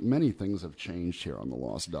 many things have changed here on the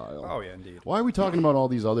Lost Dial. Oh, yeah, indeed. Why are we talking about all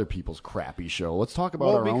these other people's crappy show? Let's talk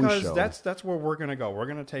about our own show. Because that's where we're going to go. We're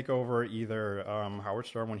going to take over either Howard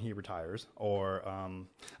Stern when he retires, or...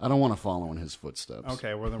 I don't want to follow in his footsteps.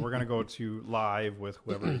 Okay, well, then we're going to go to live with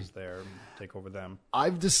whoever is there and take over them.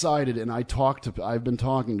 I've decided, and I've been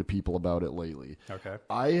talking to people about it lately. Okay.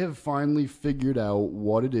 I have finally figured out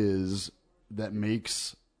what it is that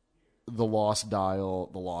makes the Lost Dial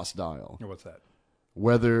the Lost Dial. What's that?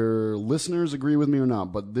 Whether listeners agree with me or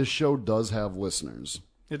not, but this show does have listeners.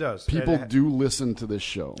 It does. People do listen to this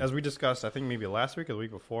show. As we discussed, I think maybe last week or the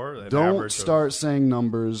week before. Don't start saying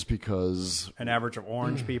numbers because... An average of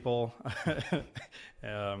orange people,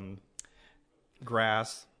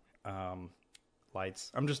 grass,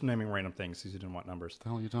 lights. I'm just naming random things because you didn't want numbers. What the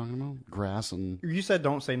hell are you talking about? Grass and You said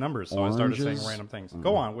don't say numbers, so I started saying random things.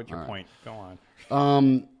 Go on with your point. Go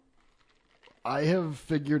on. I have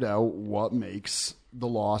figured out what makes the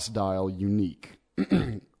Lost Dial unique.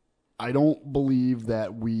 I don't believe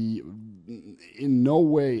that we, in no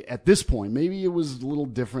way, at this point, maybe it was a little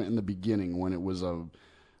different in the beginning when it was a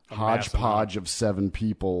hodgepodge of 7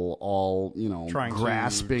 people all, trying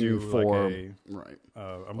grasping to do for like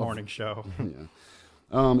a morning show.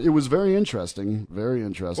 Yeah. It was very interesting. Very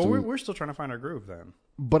interesting. Well, we're still trying to find our groove then.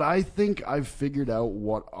 But I think I've figured out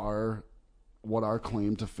what our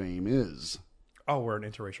claim to fame is. Oh, we're an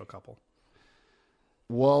interracial couple.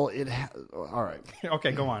 Well, all right.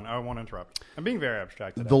 Okay, go on. I won't interrupt. I'm being very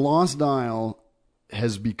abstract today. The Lost Dial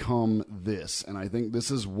has become this, and I think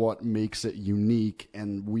this is what makes it unique,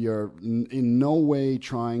 and we are in no way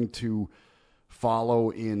trying to follow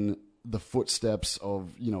in the footsteps of,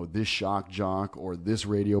 this shock jock or this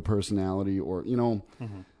radio personality or,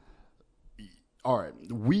 All right.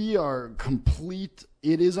 We are complete.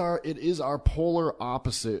 It is our polar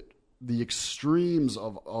opposite, the extremes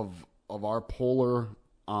of our polar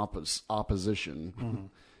opposition. Mm-hmm.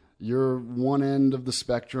 You're one end of the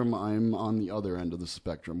spectrum. I'm on the other end of the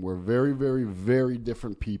spectrum. We're very, very, very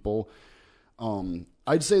different people.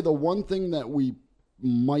 I'd say the one thing that we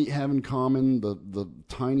might have in common, the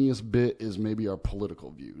tiniest bit, is maybe our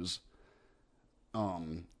political views.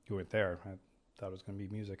 You went there. I thought it was going to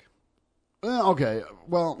be music. Okay.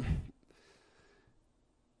 Well,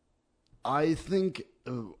 I think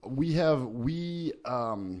we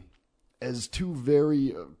as two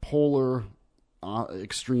very polar,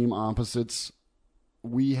 extreme opposites,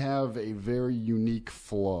 we have a very unique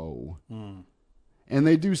flow. Mm. And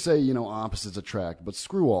they do say, opposites attract, but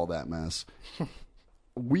screw all that mess.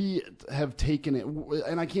 We have taken it,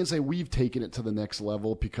 and I can't say we've taken it to the next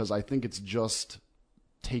level because I think it's just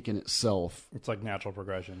taken itself. It's like natural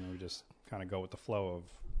progression. We just kind of go with the flow of...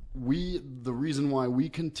 The reason why we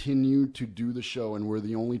continue to do the show, and we're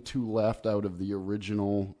the only two left out of the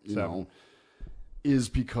original, is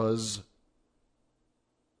because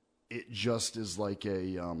it just is like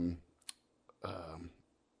a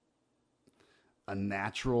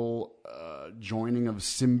natural joining of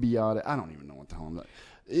symbiotic. I don't even know what the hell I'm.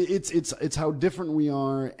 It's how different we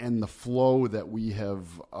are and the flow that we have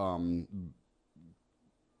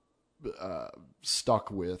stuck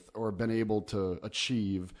with or been able to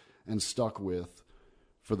achieve and stuck with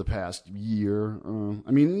for the past year.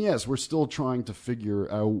 Yes, we're still trying to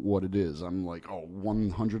figure out what it is. I'm like,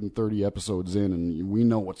 130 episodes in and we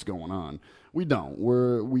know what's going on. We don't.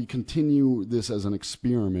 We continue this as an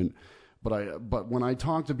experiment. But when I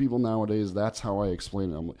talk to people nowadays, that's how I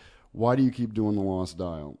explain it. I'm like, why do you keep doing the Lost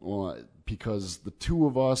Dial? Well, because the two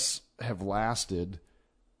of us have lasted,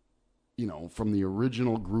 from the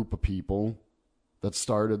original group of people that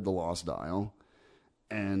started the Lost Dial,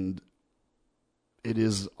 and it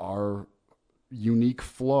is our unique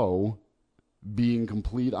flow being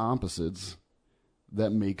complete opposites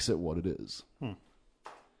that makes it what it is.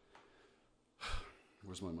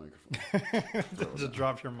 Where's my microphone? Just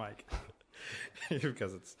drop your mic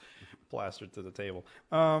because it's plastered to the table.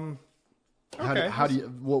 Okay. How do you?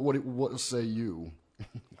 What say you?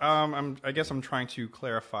 I guess I'm trying to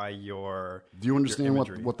clarify your. Do you understand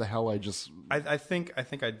what the hell I just? I think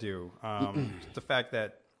I do. The fact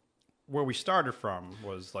that where we started from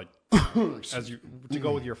was like, to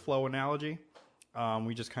go with your flow analogy,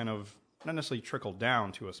 we just kind of not necessarily trickled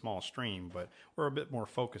down to a small stream, but we're a bit more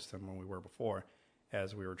focused than when we were before,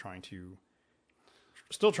 as we were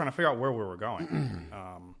still trying to figure out where we were going.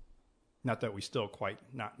 Not that we still quite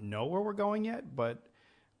not know where we're going yet, but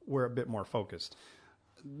we're a bit more focused.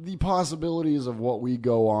 The possibilities of what we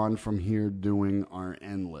go on from here doing are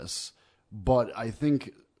endless. But I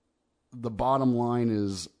think the bottom line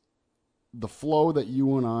is the flow that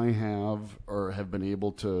you and I have been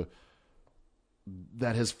able to,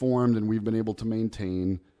 that has formed and we've been able to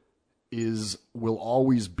maintain, will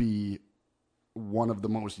always be one of the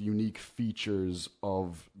most unique features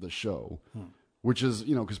of the show. Which is,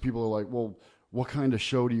 because people are like, well, what kind of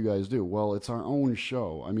show do you guys do? Well, it's our own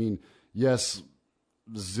show. Yes,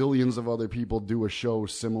 zillions of other people do a show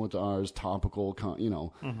similar to ours, topical,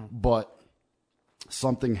 but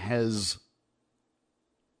something has,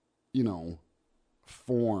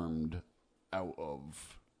 formed out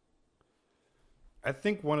of. I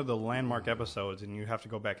think one of the landmark episodes, and you have to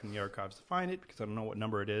go back in the archives to find it because I don't know what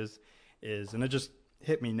number it is, and it just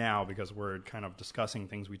hit me now because we're kind of discussing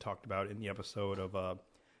things we talked about in the episode of, I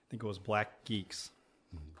think it was Black Geeks.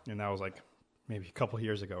 And that was like maybe a couple of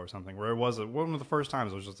years ago or something, where it was one of the first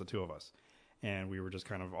times it was just the two of us. And we were just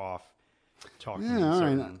kind of off talking. Yeah, all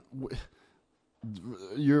right.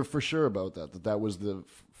 You're for sure about that that was the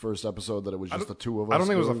first episode that it was just the two of us? I don't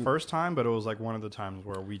think it was the first time, but it was like one of the times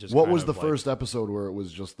where we just. What was the first episode where it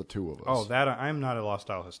was just the two of us? Oh, that I'm not a Lost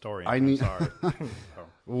Style historian. I'm sorry.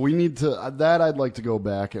 We need to. That I'd like to go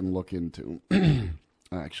back and look into,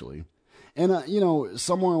 actually. And,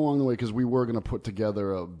 somewhere along the way, because we were going to put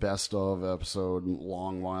together a best of episode a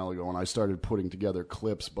long while ago, and I started putting together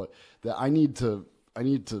clips, but I need to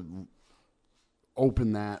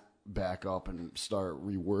open that back up and start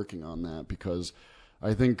reworking on that, because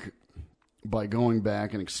I think by going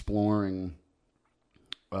back and exploring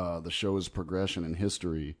the show's progression in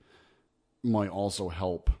history might also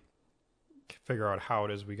help figure out how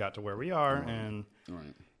it is we got to where we are, and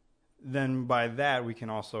then by that we can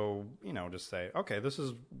also, just say, okay, this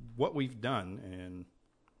is what we've done, and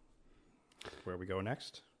where we go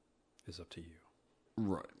next is up to you.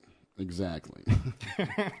 Right. Exactly.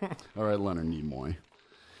 All right, Leonard Nimoy.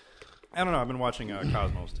 I don't know. I've been watching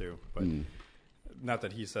Cosmos too, but not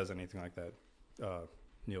that he says anything like that.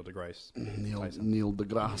 Neil deGrasse Tyson. Neil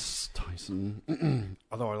deGrasse Tyson.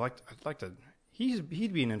 Although I'd like to. He'd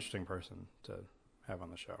be an interesting person to have on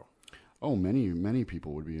the show. Oh, many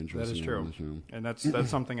people would be interested. That is true, in the show. And that's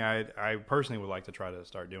something I personally would like to try to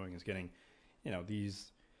start doing, is getting,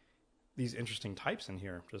 these interesting types in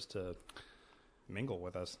here just to mingle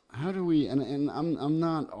with us. How do we? And I'm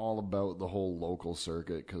not all about the whole local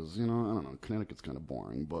circuit, because I don't know, Connecticut's kind of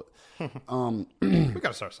boring, but we got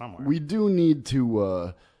to start somewhere. We do need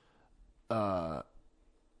to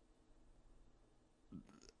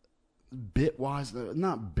bit-wise,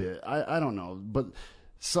 not bit, I don't know, but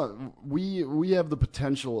so we have the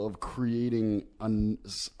potential of creating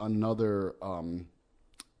another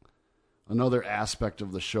aspect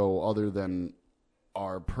of the show other than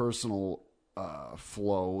our personal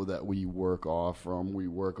flow that we work off from. We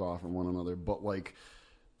work off from one another, but like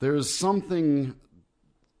there's something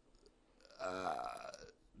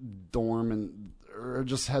dormant or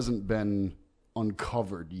just hasn't been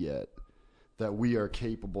uncovered yet that we are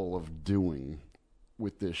capable of doing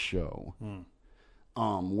with this show.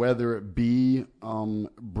 Whether it be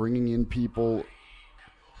bringing in people.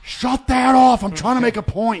 Shut that off! I'm trying to make a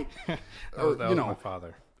point. that was my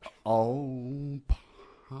father. Oh,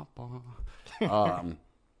 Papa.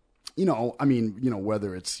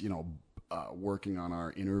 Whether it's working on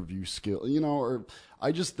our interview skill, or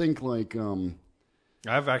I just think like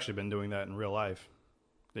I've actually been doing that in real life,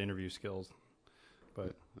 the interview skills,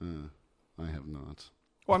 but I have not.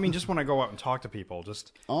 Well, I mean, just when I go out and talk to people,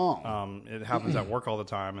 just it happens at work all the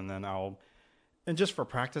time, and then and just for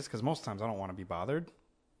practice, because most times I don't want to be bothered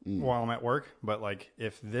while I'm at work. But like,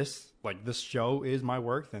 if this show is my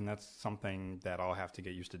work, then that's something that I'll have to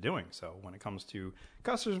get used to doing. So when it comes to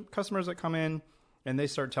customers that come in and they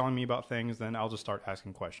start telling me about things, then I'll just start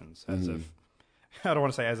asking questions as if I don't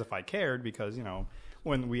want to say as if I cared, because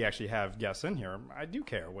when we actually have guests in here, I do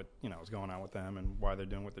care what is going on with them and why they're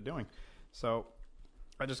doing what they're doing. So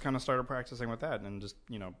I just kind of started practicing with that and just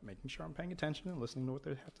making sure I'm paying attention and listening to what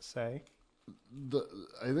they have to say.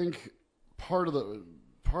 I think part of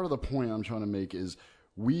the point I'm trying to make is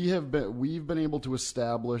we've been able to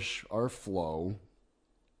establish our flow.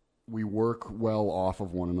 We work well off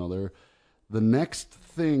of one another. The next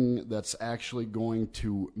thing that's actually going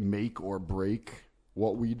to make or break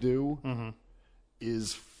what we do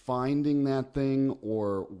is finding that thing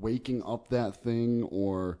or waking up that thing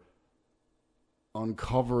or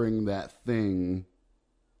uncovering that thing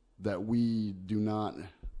that we do not,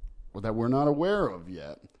 or that we're not aware of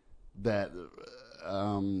yet, that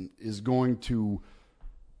is going to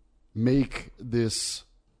make this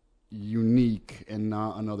unique and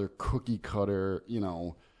not another cookie cutter,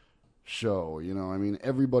 show. I mean,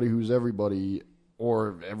 everybody who's everybody,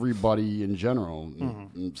 or everybody in general,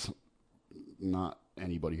 not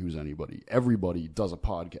anybody who's anybody. Everybody does a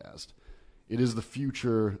podcast. It is the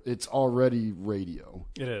future. It's already radio.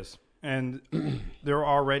 It is. And there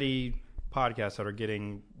are already podcasts that are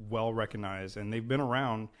getting well recognized, and they've been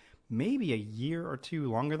around maybe a year or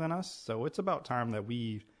two longer than us. So it's about time that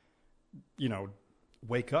we,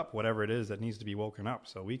 wake up whatever it is that needs to be woken up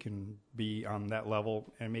so we can be on that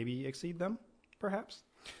level and maybe exceed them, perhaps.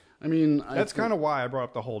 I mean, that's kind of why I brought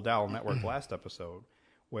up the whole Dial Network last episode,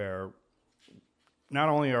 where not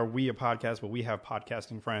only are we a podcast, but we have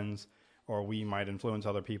podcasting friends, or we might influence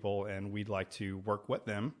other people, and we'd like to work with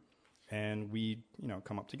them, and we,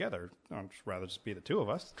 come up together. I'd rather just be the two of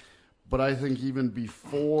us. But I think even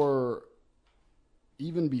before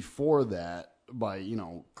that, by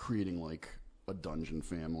creating like a dungeon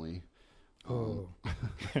family, Oh.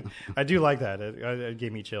 I do like that. It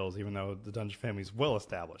gave me chills, even though the Dungeon family is well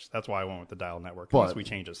established. That's why I went with the Dial Network. Unless we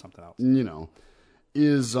change it to something else.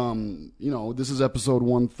 This is episode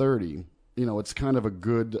 130. It's kind of a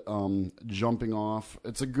good jumping off.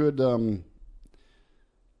 It's a good.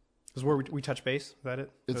 Is where we touch base? Is that it?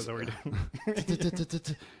 Is that what we're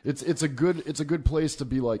doing? It's a good place to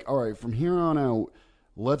be like, all right, from here on out,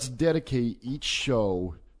 let's dedicate each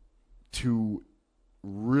show to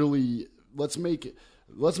really let's make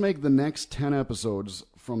the next 10 episodes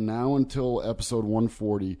from now until episode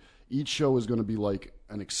 140. Each show is going to be like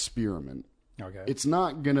an experiment. Okay. It's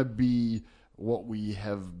not going to be what we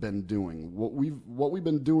have been doing. What we've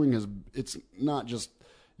been doing it's not just,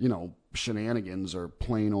 shenanigans or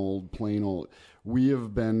plain old. We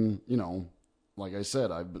have been, like I said,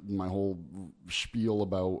 my whole spiel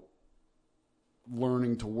about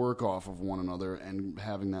learning to work off of one another and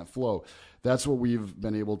having that flow. That's what we've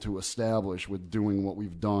been able to establish with doing what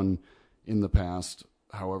we've done in the past,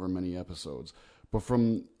 however many episodes. But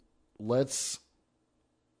it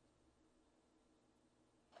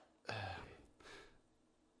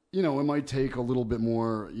might take a little bit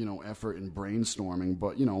more, effort in brainstorming,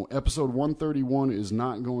 but, episode 131 is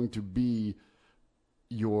not going to be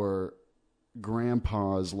your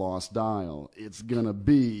grandpa's lost dial. It's going to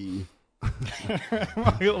be...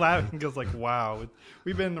 You're laughing because, wow,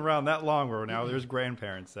 we've been around that long where now there's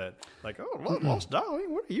grandparents that, lost dial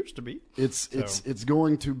ain't what it used to be. It's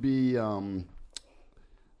going to be an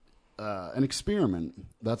experiment.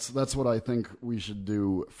 That's what I think we should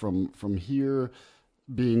do from here...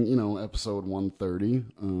 being, episode 130.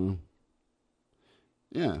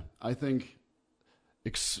 I think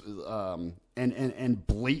and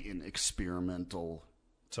blatant experimental.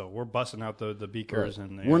 So we're busting out the beakers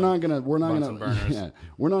and the we're not gonna burners.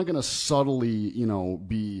 We're not gonna subtly,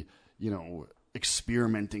 be,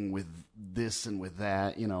 experimenting with this and with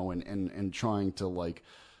that, and trying to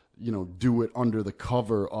do it under the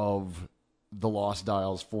cover of the Lost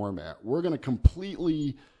Dials format. We're gonna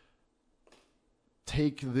completely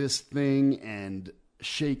take this thing and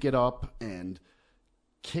shake it up and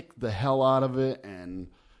kick the hell out of it and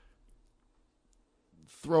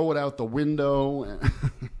throw it out the window. And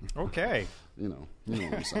okay. You know what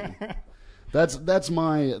I'm saying. That's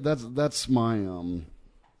my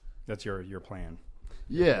That's your plan.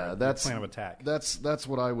 Yeah, that's plan of attack. That's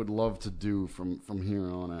what I would love to do from here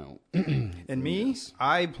on out. And me,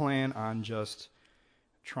 I plan on just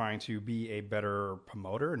trying to be a better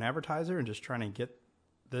promoter and advertiser and just trying to get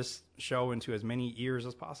this show into as many ears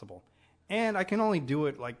as possible. And I can only do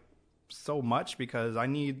it so much because I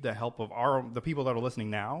need the help of the people that are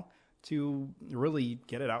listening now to really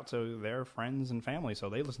get it out to their friends and family so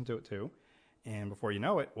they listen to it too. And before you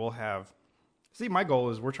know it, we'll have... See, my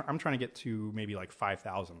goal is I'm trying to get to maybe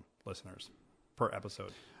 5,000 listeners per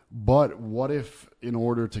episode. But what if in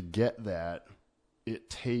order to get that, it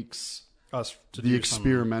takes... us to the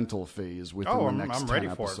experimental phase within the next 10 I'm ready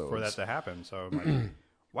episodes. for that to happen. So I'm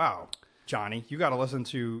wow, Johnny, you got to listen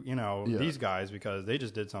to these guys because they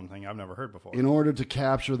just did something I've never heard before. In order to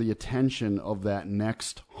capture the attention of that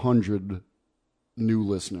next 100 new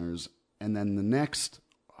listeners, and then the next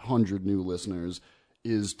 100 new listeners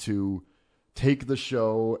is to take the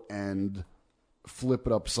show and flip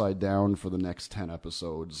it upside down for the next 10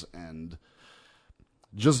 episodes and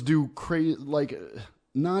just do crazy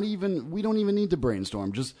we don't even need to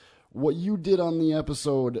brainstorm. Just what you did on the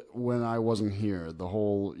episode when I wasn't here. The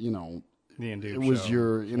whole, it was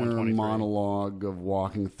your inner monologue of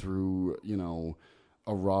walking through,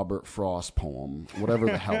 a Robert Frost poem, whatever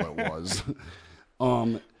the hell it was.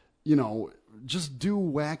 Just do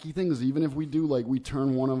wacky things. Even if we do, we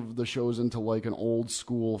turn one of the shows into an old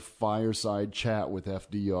school fireside chat with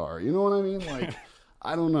FDR. You know what I mean?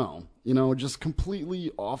 I don't know. Just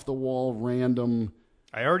completely off the wall, random.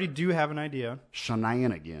 I already do have an idea.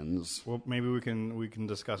 Shenanigans. Well, maybe we can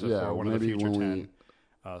discuss it for one of the future 10.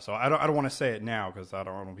 So I don't want to say it now because I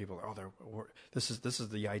don't want people. This is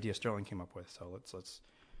the idea Sterling came up with. So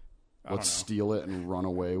let's steal it and run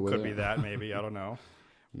away with it. Could be that maybe. I don't know.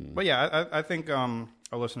 But yeah, I think our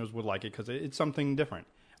listeners would like it because it's something different.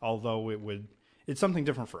 Although it's something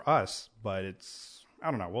different for us, but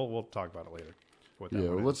I don't know. We'll talk about it later.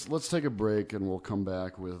 Let's take a break and we'll come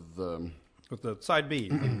back with the side B.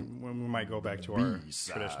 When we might go back to our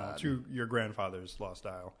traditional, to your grandfather's lost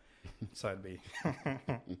dial. Side B.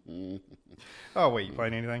 Oh wait, you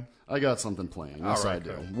playing anything? I got something playing. Yes, right, I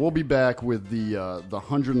do. cool. We'll be back with the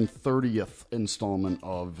 130th installment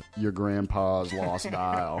of Your Grandpa's Lost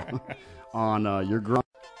Dial on your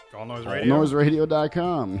All Noise Radio.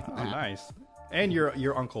 AllNoiseRadio.com. Oh, nice. And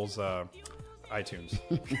your uncle's iTunes.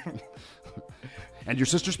 And your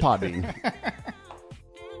sister's Podbean.